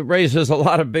 it raises a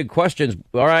lot of big questions.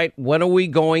 All right, when are we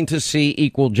going to see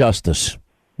equal justice?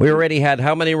 We already had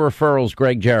how many referrals,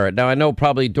 Greg Jarrett? Now, I know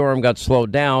probably Durham got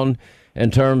slowed down in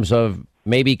terms of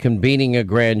maybe convening a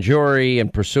grand jury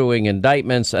and pursuing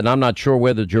indictments, and I'm not sure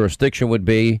where the jurisdiction would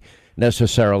be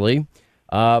necessarily.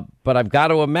 But I've got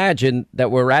to imagine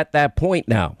that we're at that point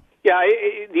now. Yeah,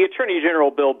 the Attorney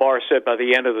General Bill Barr said by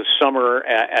the end of the summer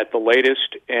at the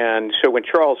latest, and so when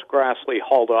Charles Grassley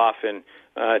hauled off and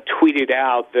tweeted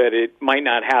out that it might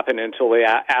not happen until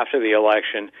after the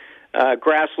election,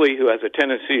 Grassley, who has a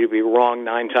tendency to be wrong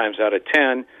 9 times out of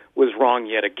 10, was wrong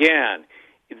yet again.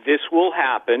 This will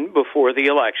happen before the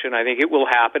election. I think it will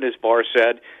happen, as Barr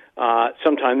said,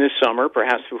 sometime this summer,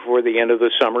 perhaps before the end of the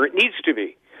summer. It needs to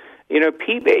be.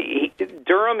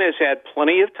 Durham has had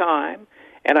plenty of time.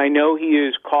 And I know he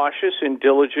is cautious and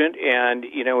diligent, and,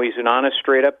 he's an honest,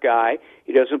 straight-up guy.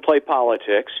 He doesn't play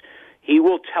politics. He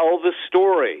will tell the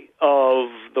story of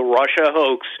the Russia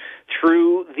hoax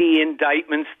through the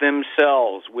indictments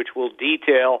themselves, which will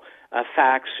detail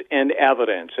facts and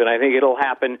evidence. And I think it'll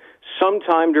happen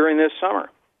sometime during this summer.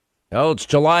 Oh, it's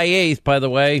July 8th, by the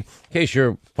way, in case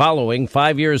you're following.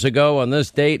 5 years ago on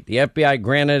this date, the FBI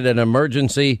granted an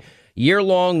emergency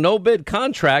year-long no-bid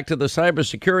contract to the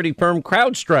cybersecurity firm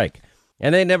CrowdStrike.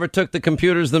 And they never took the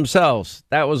computers themselves.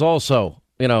 That was also,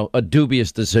 a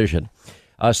dubious decision.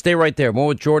 Stay right there. More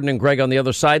with Jordan and Greg on the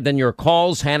other side. Then your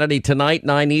calls. Hannity tonight,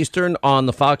 9 Eastern on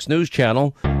the Fox News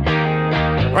Channel.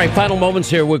 All right, final moments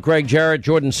here with Greg Jarrett,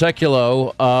 Jordan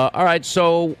Sekulow. All right,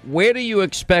 so where do you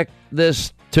expect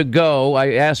this to go?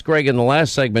 I asked Greg in the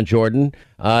last segment, Jordan.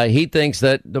 He thinks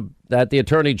that the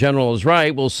Attorney General is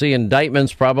right. We'll see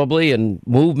indictments probably and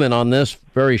movement on this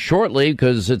very shortly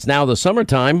because it's now the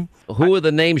summertime. Who are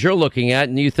the names you're looking at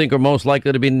and you think are most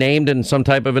likely to be named in some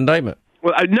type of indictment?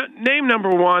 Well, name number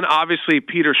one, obviously,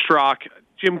 Peter Strzok.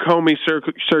 Jim Comey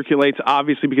circulates,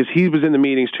 obviously, because he was in the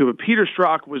meetings, too. But Peter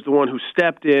Strzok was the one who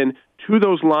stepped in to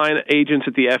those line agents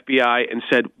at the FBI and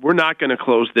said, we're not going to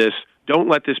close this. Don't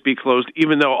let this be closed,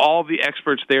 even though all the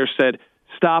experts there said,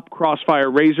 stop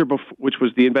Crossfire Razor, which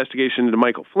was the investigation into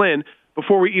Michael Flynn,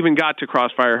 before we even got to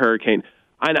Crossfire Hurricane.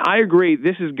 And I agree,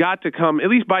 this has got to come, at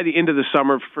least by the end of the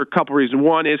summer, for a couple reasons.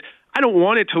 One is, I don't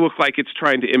want it to look like it's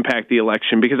trying to impact the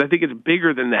election because I think it's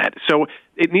bigger than that. So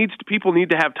people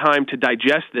need to have time to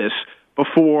digest this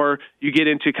before you get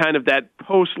into kind of that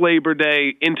post-Labor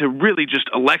Day into really just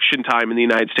election time in the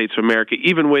United States of America,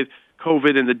 even with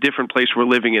COVID and the different place we're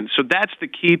living in. So that's the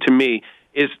key to me,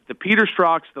 is the Peter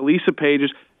Strzoks, the Lisa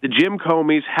Pages, the Jim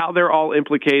Comeys, how they're all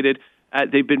implicated.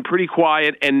 They've been pretty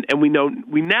quiet, and we now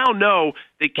know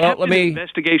they kept an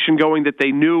investigation going that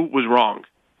they knew was wrong.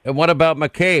 And what about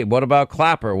McCabe? What about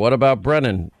Clapper? What about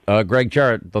Brennan? Greg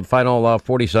Jarrett, the final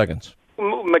 40 seconds.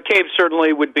 McCabe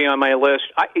certainly would be on my list.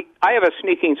 I have a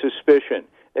sneaking suspicion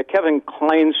that Kevin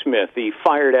Kleinsmith, the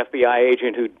fired FBI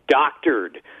agent who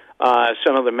doctored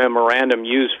some of the memorandum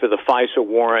used for the FISA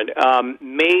warrant,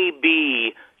 may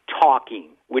be talking,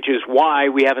 which is why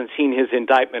we haven't seen his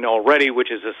indictment already,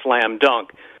 which is a slam dunk.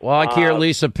 Well, I hear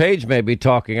Lisa Page may be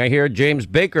talking. I hear James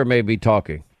Baker may be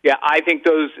talking. Yeah, I think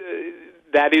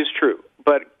that is true.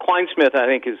 But Kleinsmith, I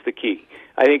think, is the key.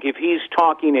 I think if he's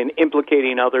talking and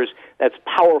implicating others, that's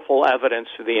powerful evidence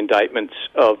for the indictments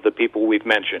of the people we've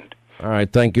mentioned. All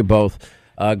right, thank you both.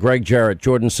 Greg Jarrett,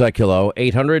 Jordan Sekulow,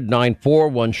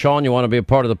 800-941-SEAN. You want to be a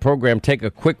part of the program, take a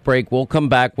quick break. We'll come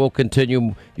back. We'll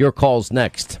continue your calls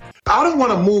next. I don't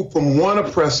want to move from one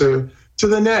oppressor to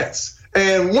the next.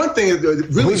 And one thing is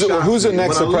really who's the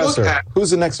next oppressor? Who's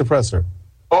the next oppressor?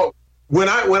 Oh, when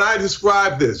I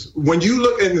describe this, when you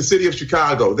look in the city of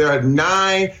Chicago, there are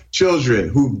 9 children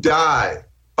who died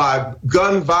by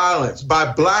gun violence,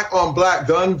 by black-on-black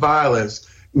gun violence,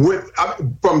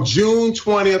 from June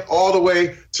 20th all the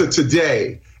way to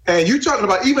today. And you're talking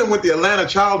about, even with the Atlanta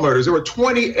child murders, there were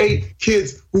 28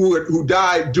 kids who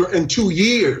died in 2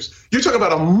 years. You're talking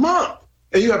about a month,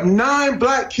 and you have 9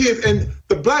 black kids, and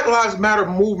the Black Lives Matter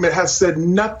movement has said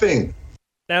nothing.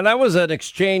 Now, that was an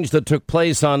exchange that took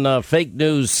place on fake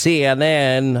news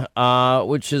CNN,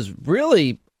 which is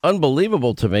really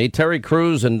unbelievable to me. Terry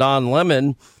Crews and Don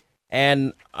Lemon.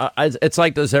 And it's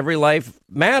like, does every life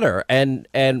matter? And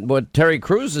what Terry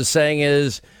Crews is saying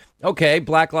is, okay,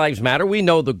 Black Lives Matter. We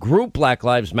know the group Black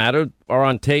Lives Matter are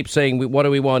on tape saying, what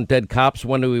do we want, dead cops?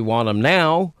 When do we want them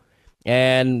now?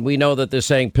 And we know that they're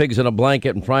saying pigs in a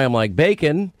blanket and fry them like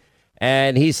bacon.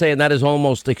 And he's saying that is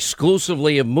almost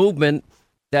exclusively a movement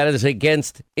that is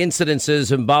against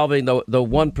incidences involving the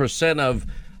 1%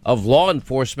 of law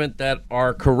enforcement that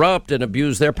are corrupt and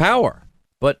abuse their power.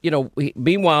 But,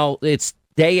 meanwhile, it's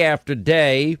day after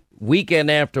day, weekend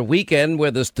after weekend,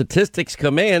 where the statistics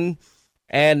come in.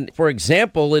 And, for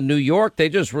example, in New York, they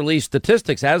just released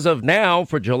statistics. As of now,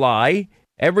 for July,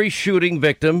 every shooting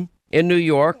victim in New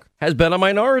York has been a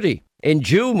minority. In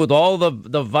June, with all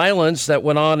the violence that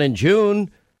went on in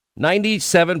June,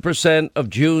 97% of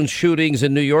June's shootings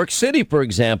in New York City, for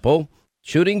example,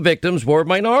 shooting victims were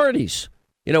minorities.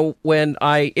 When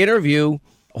I interview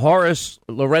Horace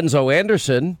Lorenzo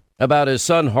Anderson about his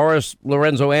son, Horace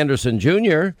Lorenzo Anderson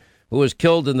Jr., who was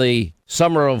killed in the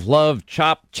Summer of Love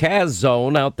Chop Chaz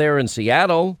zone out there in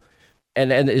Seattle,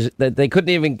 and they couldn't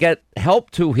even get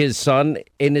help to his son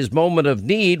in his moment of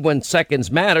need when seconds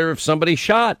matter if somebody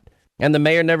shot, and the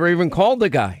mayor never even called the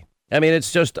guy. I mean,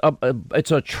 it's just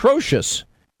it's atrocious.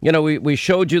 We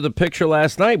showed you the picture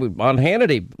last night on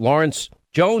Hannity. Lawrence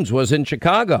Jones was in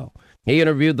Chicago. He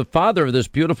interviewed the father of this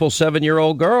beautiful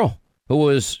 7-year-old girl who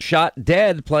was shot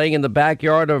dead playing in the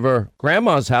backyard of her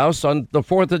grandma's house on the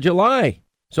 4th of July.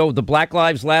 So the Black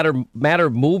Lives Matter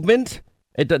movement,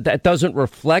 that doesn't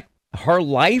reflect her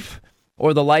life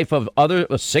or the life of a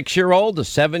 6-year-old, a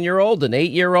 7-year-old, an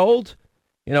 8-year-old.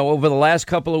 Over the last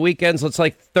couple of weekends, it's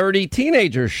like 30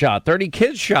 teenagers shot, 30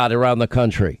 kids shot around the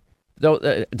country.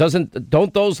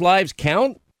 Don't those lives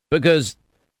count? Because,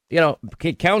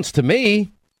 it counts to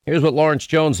me. Here's what Lawrence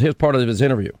Jones, his part of his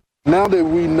interview. Now that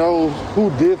we know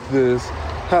who did this,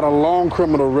 had a long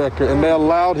criminal record, and they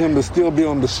allowed him to still be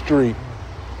on the street,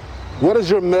 what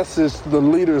is your message to the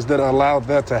leaders that allowed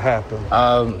that to happen?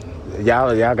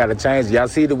 Y'all got to change. Y'all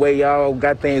see the way y'all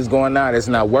got things going on. It's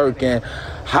not working.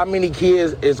 How many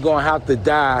kids is going to have to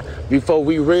die before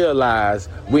we realize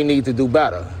we need to do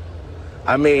better?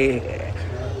 I mean,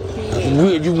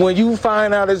 when you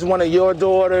find out it's one of your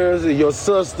daughters, or your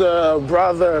sister, or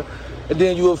brother, and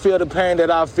then you will feel the pain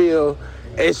that I feel.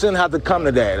 It shouldn't have to come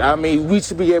to that. I mean, we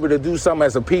should be able to do something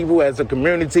as a people, as a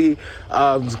community,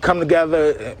 come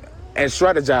together and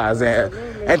strategize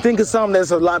and think of something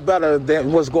that's a lot better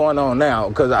than what's going on now.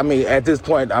 Because, I mean, at this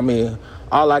point, I mean,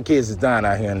 all our kids is dying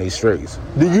out here in these streets.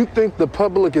 Do you think the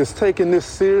public is taking this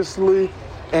seriously?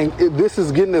 And this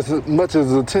is getting as much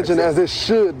as attention as it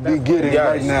should be getting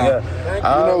right now.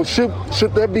 Yeah.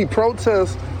 Should there be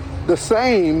protests the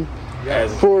same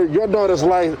for your daughter's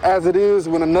life as it is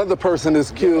when another person is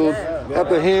killed at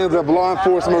the hands of law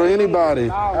enforcement or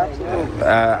anybody?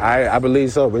 I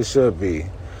believe so. It should be.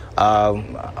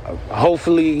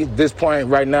 Hopefully, this point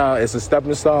right now is a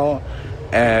stepping stone,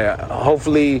 and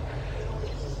hopefully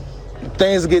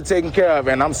things get taken care of.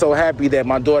 And I'm so happy that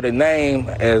my daughter's name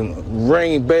and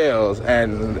ring bells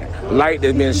and light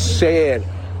has been shed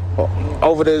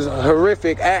over this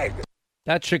horrific act.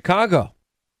 That's Chicago.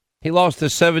 He lost a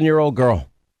 7-year-old girl.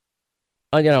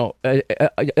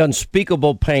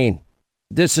 Unspeakable pain.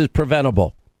 This is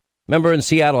preventable. Remember in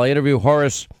Seattle, I interviewed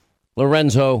Horace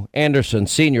Lorenzo Anderson,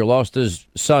 Sr., lost his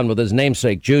son with his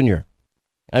namesake, Junior.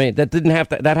 I mean,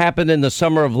 that happened in the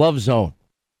summer of Love Zone.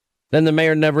 Then the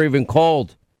mayor never even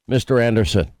called Mr.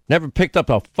 Anderson. Never picked up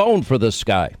a phone for this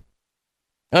guy.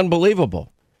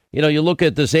 Unbelievable. You look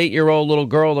at this 8-year-old little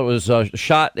girl that was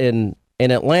shot in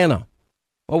Atlanta.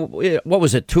 Well, what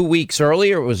was it, 2 weeks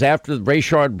earlier? It was after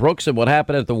Rayshard Brooks and what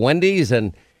happened at the Wendy's.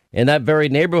 And in that very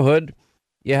neighborhood,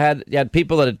 you had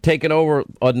people that had taken over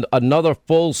another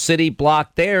full city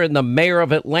block there, and the mayor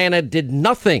of Atlanta did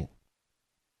nothing.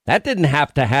 That didn't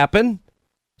have to happen.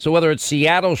 So whether it's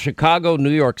Seattle, Chicago, New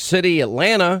York City,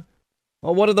 Atlanta,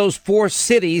 well, what do those 4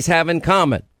 cities have in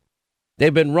common?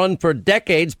 They've been run for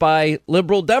decades by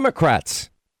liberal Democrats.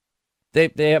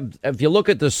 They have, if you look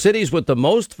at the cities with the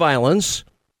most violence,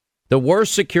 the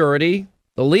worst security,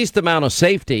 the least amount of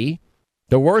safety,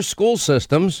 the worst school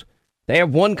systems, they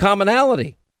have one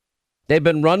commonality. They've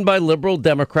been run by liberal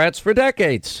Democrats for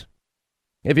decades.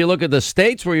 If you look at the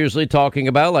states we're usually talking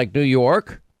about, like New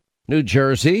York, New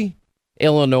Jersey,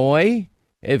 Illinois,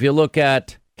 if you look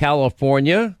at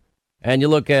California and you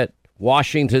look at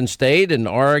Washington State and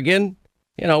Oregon,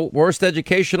 worst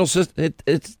educational system,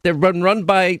 they've been run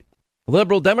by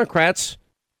liberal Democrats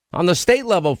on the state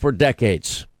level for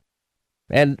decades.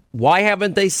 And why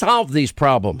haven't they solved these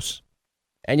problems?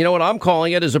 And you know what I'm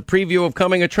calling it is a preview of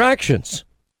coming attractions,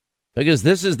 because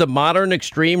this is the modern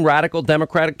extreme radical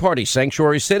Democratic Party.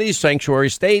 Sanctuary cities, sanctuary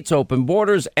states, open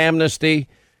borders, amnesty,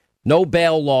 no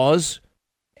bail laws,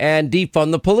 and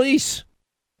defund the police.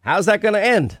 How's that going to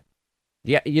end?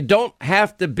 Yeah, you don't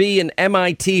have to be an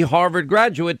MIT Harvard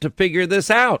graduate to figure this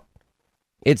out.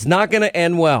 It's not going to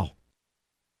end well.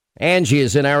 Angie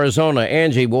is in Arizona.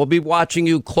 Angie, we'll be watching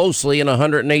you closely in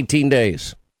 118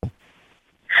 days.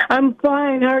 I'm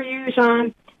fine. How are you,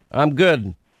 Sean? I'm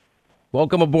good.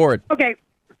 Welcome aboard. Okay.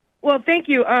 Well, thank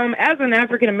you. As an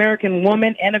African-American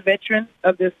woman and a veteran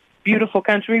of this beautiful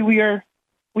country we are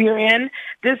in,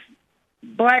 this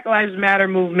Black Lives Matter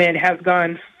movement has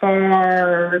gone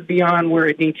far beyond where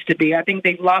it needs to be. I think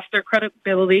they've lost their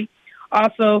credibility.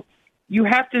 Also, you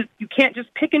can't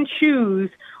just pick and choose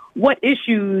what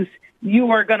issues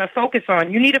you are going to focus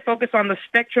on. You need to focus on the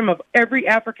spectrum of every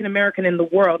African American in the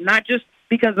world, not just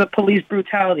because of police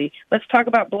brutality. Let's talk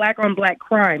about black on black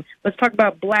crime. Let's talk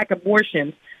about black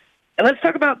abortion. And let's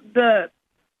talk about the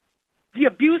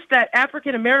abuse that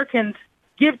African Americans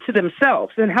give to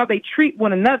themselves and how they treat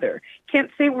one another.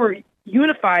 Can't say we're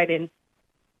unified in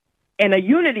a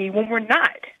unity when we're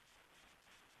not.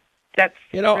 That's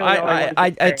really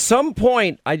I at some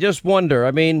point I just wonder.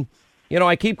 I mean,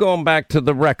 I keep going back to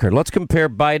the record. Let's compare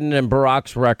Biden and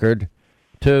Barack's record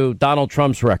to Donald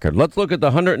Trump's record. Let's look at the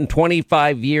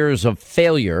 125 years of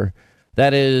failure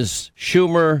that is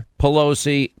Schumer,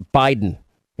 Pelosi, Biden.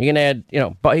 You can add,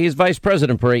 he's vice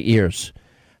president for 8 years.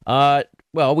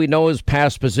 Well, we know his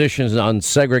past positions on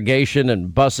segregation and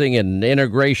busing and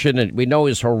integration, and we know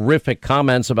his horrific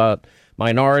comments about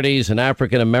minorities and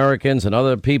African Americans and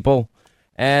other people.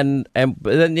 And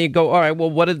then you go, all right,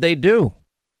 well, what did they do?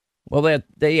 Well,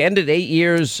 they ended 8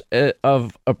 years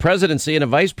of a presidency and a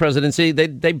vice presidency.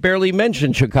 They barely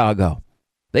mentioned Chicago.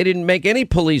 They didn't make any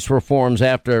police reforms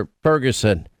after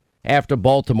Ferguson after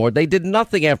Baltimore. They did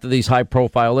nothing after these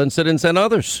high-profile incidents and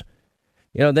others.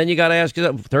 Then you got to ask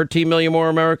yourself, 13 million more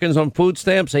Americans on food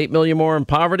stamps, 8 million more in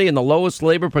poverty, and the lowest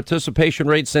labor participation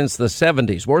rate since the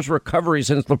 70s. Worst recovery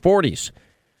since the 40s.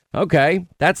 Okay,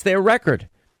 that's their record.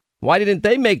 Why didn't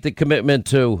they make the commitment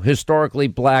to historically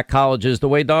black colleges the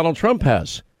way Donald Trump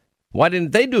has? Why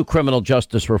didn't they do criminal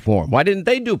justice reform? Why didn't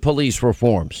they do police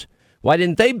reforms? Why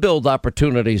didn't they build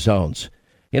opportunity zones?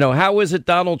 How is it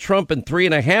Donald Trump in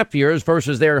 3.5 years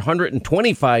versus their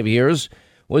 125 years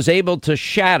was able to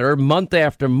shatter month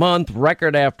after month,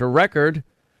 record after record,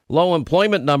 low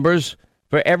employment numbers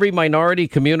for every minority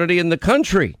community in the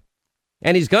country?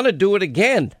 And he's going to do it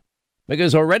again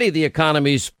because already the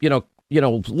economy's,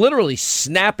 literally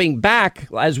snapping back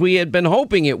as we had been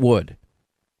hoping it would.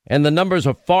 And the numbers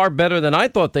are far better than I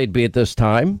thought they'd be at this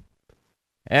time.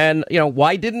 And,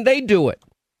 why didn't they do it?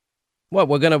 What,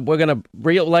 we're gonna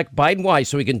reelect Biden? Why?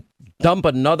 So we can dump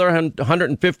another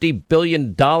 $150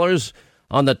 billion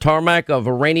on the tarmac of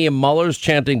Iranian mullahs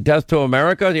chanting death to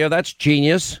America? That's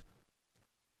genius.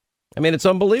 I mean, it's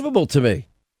unbelievable to me.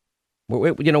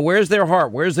 Where's their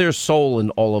heart? Where's their soul in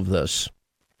all of this?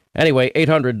 Anyway,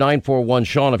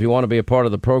 800-941-SEAN if you want to be a part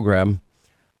of the program.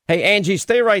 Hey, Angie,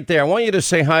 stay right there. I want you to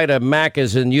say hi to Mac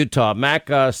is in Utah. Mac,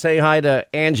 say hi to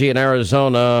Angie in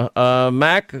Arizona.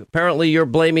 Mac, apparently you're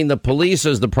blaming the police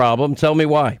as the problem. Tell me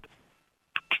why.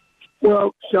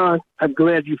 Well, Sean, I'm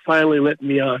glad you finally let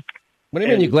me on. What do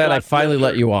you mean you're glad I finally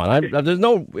let you on? There's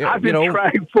no, I've been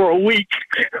trying for a week.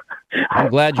 I'm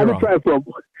glad you're on. Trying for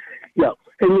yeah.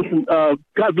 Hey, listen,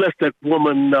 God bless that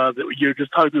woman that you're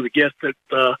just talking to, the guest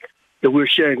that we're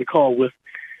sharing the call with.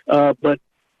 But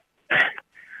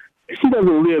she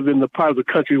doesn't live in the part of the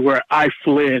country where I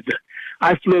fled.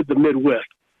 I fled the Midwest.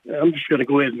 I'm just going to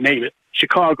go ahead and name it,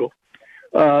 Chicago.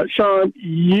 Sean,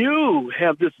 you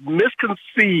have this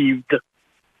misconceived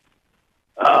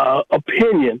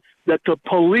opinion that the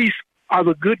police are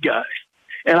the good guys.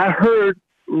 And I heard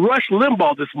Rush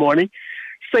Limbaugh this morning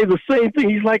say the same thing.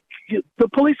 He's like, the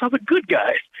police are the good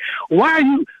guys. Why are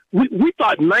you? We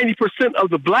thought 90% of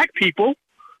the black people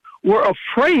were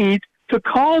afraid to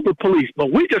call the police,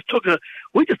 but we just took a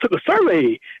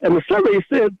survey, and the survey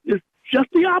said it's just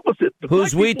the opposite.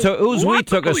 Who's we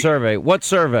took a survey? What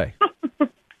survey?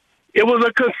 It was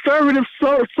a conservative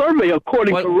survey,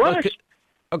 according to Rush.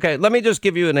 Okay, let me just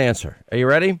give you an answer. Are you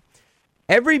ready?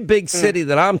 Every big city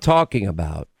that I'm talking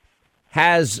about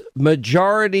has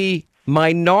majority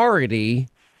minority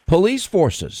police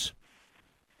forces.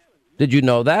 Did you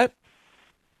know that?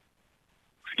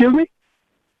 Excuse me?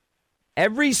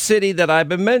 Every city that I've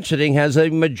been mentioning has a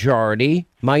majority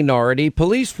minority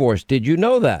police force. Did you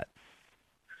know that?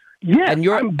 Yeah, and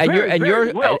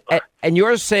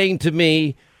you're saying to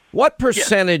me, what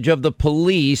percentage of the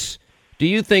police do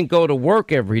you think go to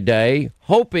work every day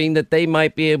hoping that they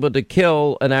might be able to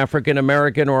kill an African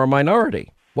American or a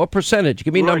minority? What percentage?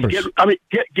 Give me numbers.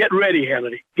 Get ready,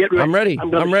 Hannity. Get ready. I'm ready.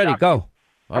 I'm ready. Go.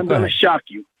 I'm going to shock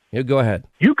you. You go ahead.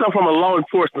 You come from a law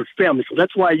enforcement family, so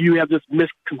that's why you have this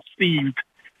misconceived.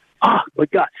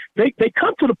 But God, they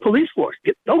come to the police force.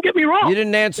 Don't get me wrong. You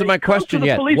didn't answer my question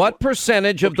yet. What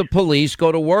percentage of the police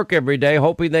go to work every day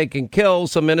hoping they can kill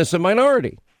some innocent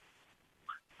minority?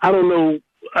 I don't know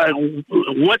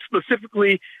what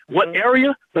specifically, what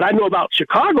area, but I know about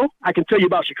Chicago. I can tell you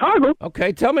about Chicago.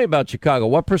 Okay, tell me about Chicago.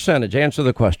 What percentage? Answer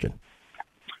the question.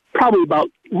 Probably about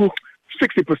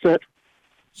 60%.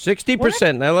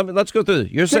 60%. Now let's go through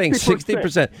this. You're saying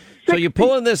 60%. So you're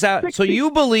pulling this out. 60. So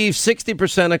you believe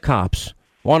 60% of cops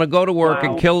want to go to work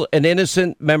and kill an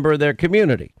innocent member of their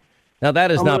community. Now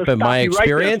that has not been my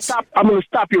experience. I'm going to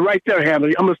stop you right there,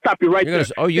 Hamley. I'm going to stop you right there.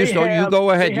 You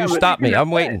go ahead. You stop me.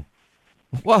 I'm waiting.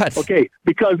 What? Okay,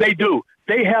 because they do.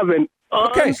 They have an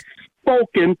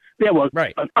unspoken. They have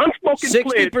an unspoken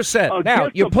 60%. Now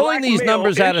you're pulling these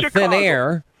numbers out of thin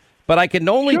air. But I can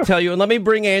only tell you, and let me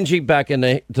bring Angie back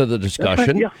into the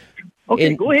discussion. Yeah.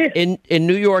 Okay, go ahead. In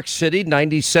New York City,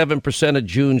 97% of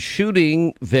June's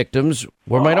shooting victims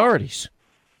were minorities.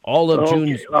 All of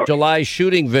July's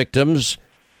shooting victims,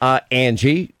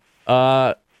 Angie,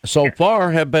 so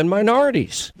far have been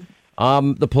minorities.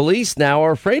 The police now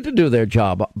are afraid to do their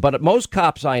job. But most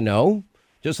cops I know,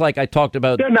 just like I talked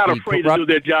about. They're not afraid to do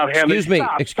their job, Hamley.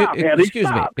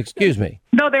 Excuse me.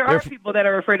 No, there are people that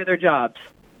are afraid of their jobs.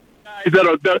 That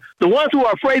are the ones who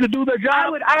are afraid to do their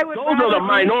job. Those are the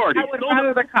minorities. I would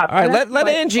rather the cops. All right, let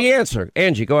Angie answer.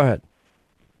 Angie, go ahead.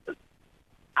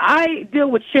 I deal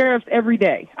with sheriffs every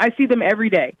day. I see them every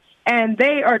day, and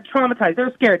they are traumatized.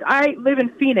 They're scared. I live in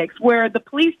Phoenix, where the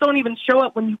police don't even show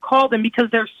up when you call them because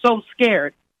they're so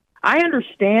scared. I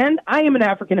understand. I am an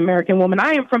African-American woman.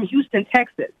 I am from Houston,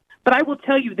 Texas. But I will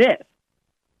tell you this.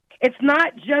 It's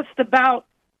not just about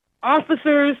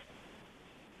officers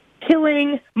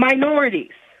killing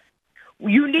minorities.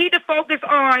 You need to focus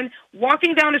on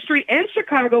walking down the street in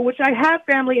Chicago, which I have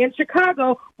family in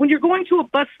Chicago, when you're going to a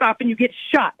bus stop and you get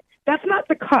shot. That's not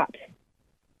the cops.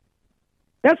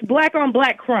 That's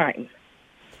black-on-black crime.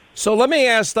 So let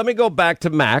me go back to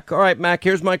Mac. All right, Mac,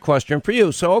 here's my question for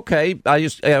you. So, okay,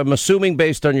 I'm assuming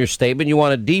based on your statement, you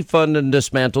want to defund and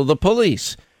dismantle the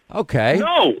police. Okay.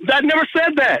 No, I never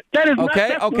said that. That is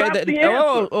okay. Not the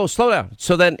answer. Slow down.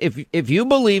 So then, if you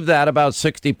believe that about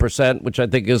 60%, which I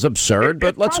think is absurd,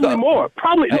 but let's go more.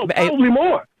 Probably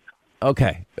more.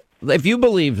 Okay. If you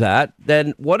believe that,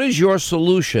 then what is your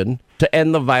solution to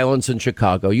end the violence in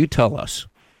Chicago? You tell us.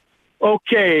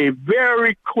 Okay,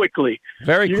 very quickly.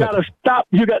 You got to stop.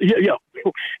 You got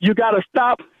to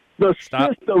stop the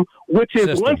system, which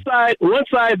is one side.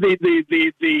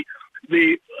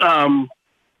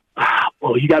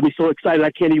 Well, you got me so excited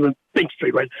I can't even think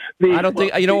straight. Right? I don't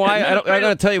think. You know why? I'm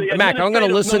going to tell you, Mac. I'm going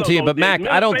to listen to you, but Mac,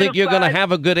 I don't think you're going to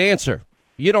have a good answer.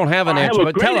 You don't have an answer,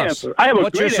 but tell us.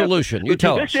 What's your solution? You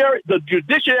tell us. The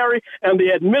judiciary and the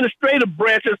administrative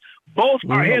branches both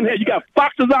are in here. You got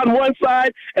foxes on one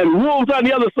side and wolves on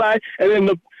the other side, and then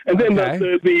the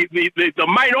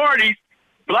minorities,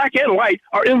 black and white,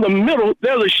 are in the middle.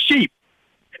 They're the sheep.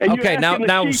 And okay,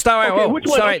 now stop.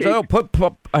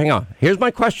 Hang on. Here's my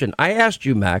question. I asked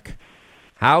you, Mac,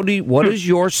 what is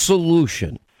your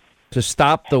solution to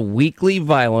stop the weekly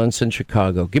violence in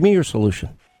Chicago? Give me your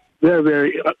solution. That's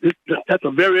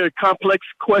a very, very complex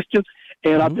question.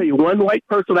 And I'll tell you, one white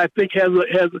person I think has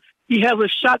a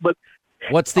shot, but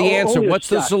what's the answer? What's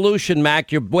the solution,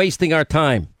 Mac? You're wasting our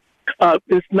time.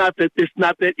 It's not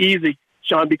that easy,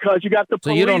 Sean, because you got the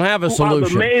police. So you don't have a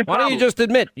solution. Why don't you just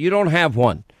admit you don't have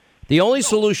one? The only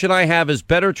solution I have is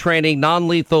better training,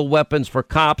 non-lethal weapons for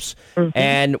cops,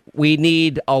 and we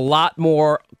need a lot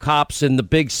more cops in the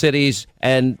big cities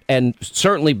and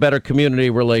certainly better community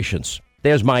relations.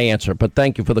 There's my answer, but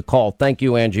thank you for the call. Thank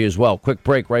you, Angie, as well. Quick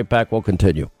break, right back. We'll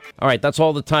continue. All right, that's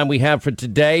all the time we have for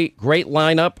today. Great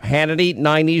lineup. Hannity,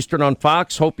 9 Eastern on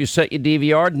Fox. Hope you set your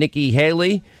DVR. Nikki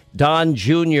Haley, Don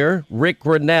Jr., Rick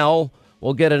Grinnell.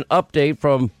 We'll get an update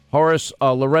from Horace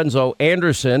Lorenzo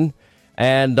Anderson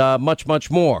and much,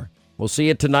 much more. We'll see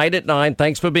you tonight at 9.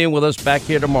 Thanks for being with us. Back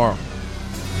here tomorrow.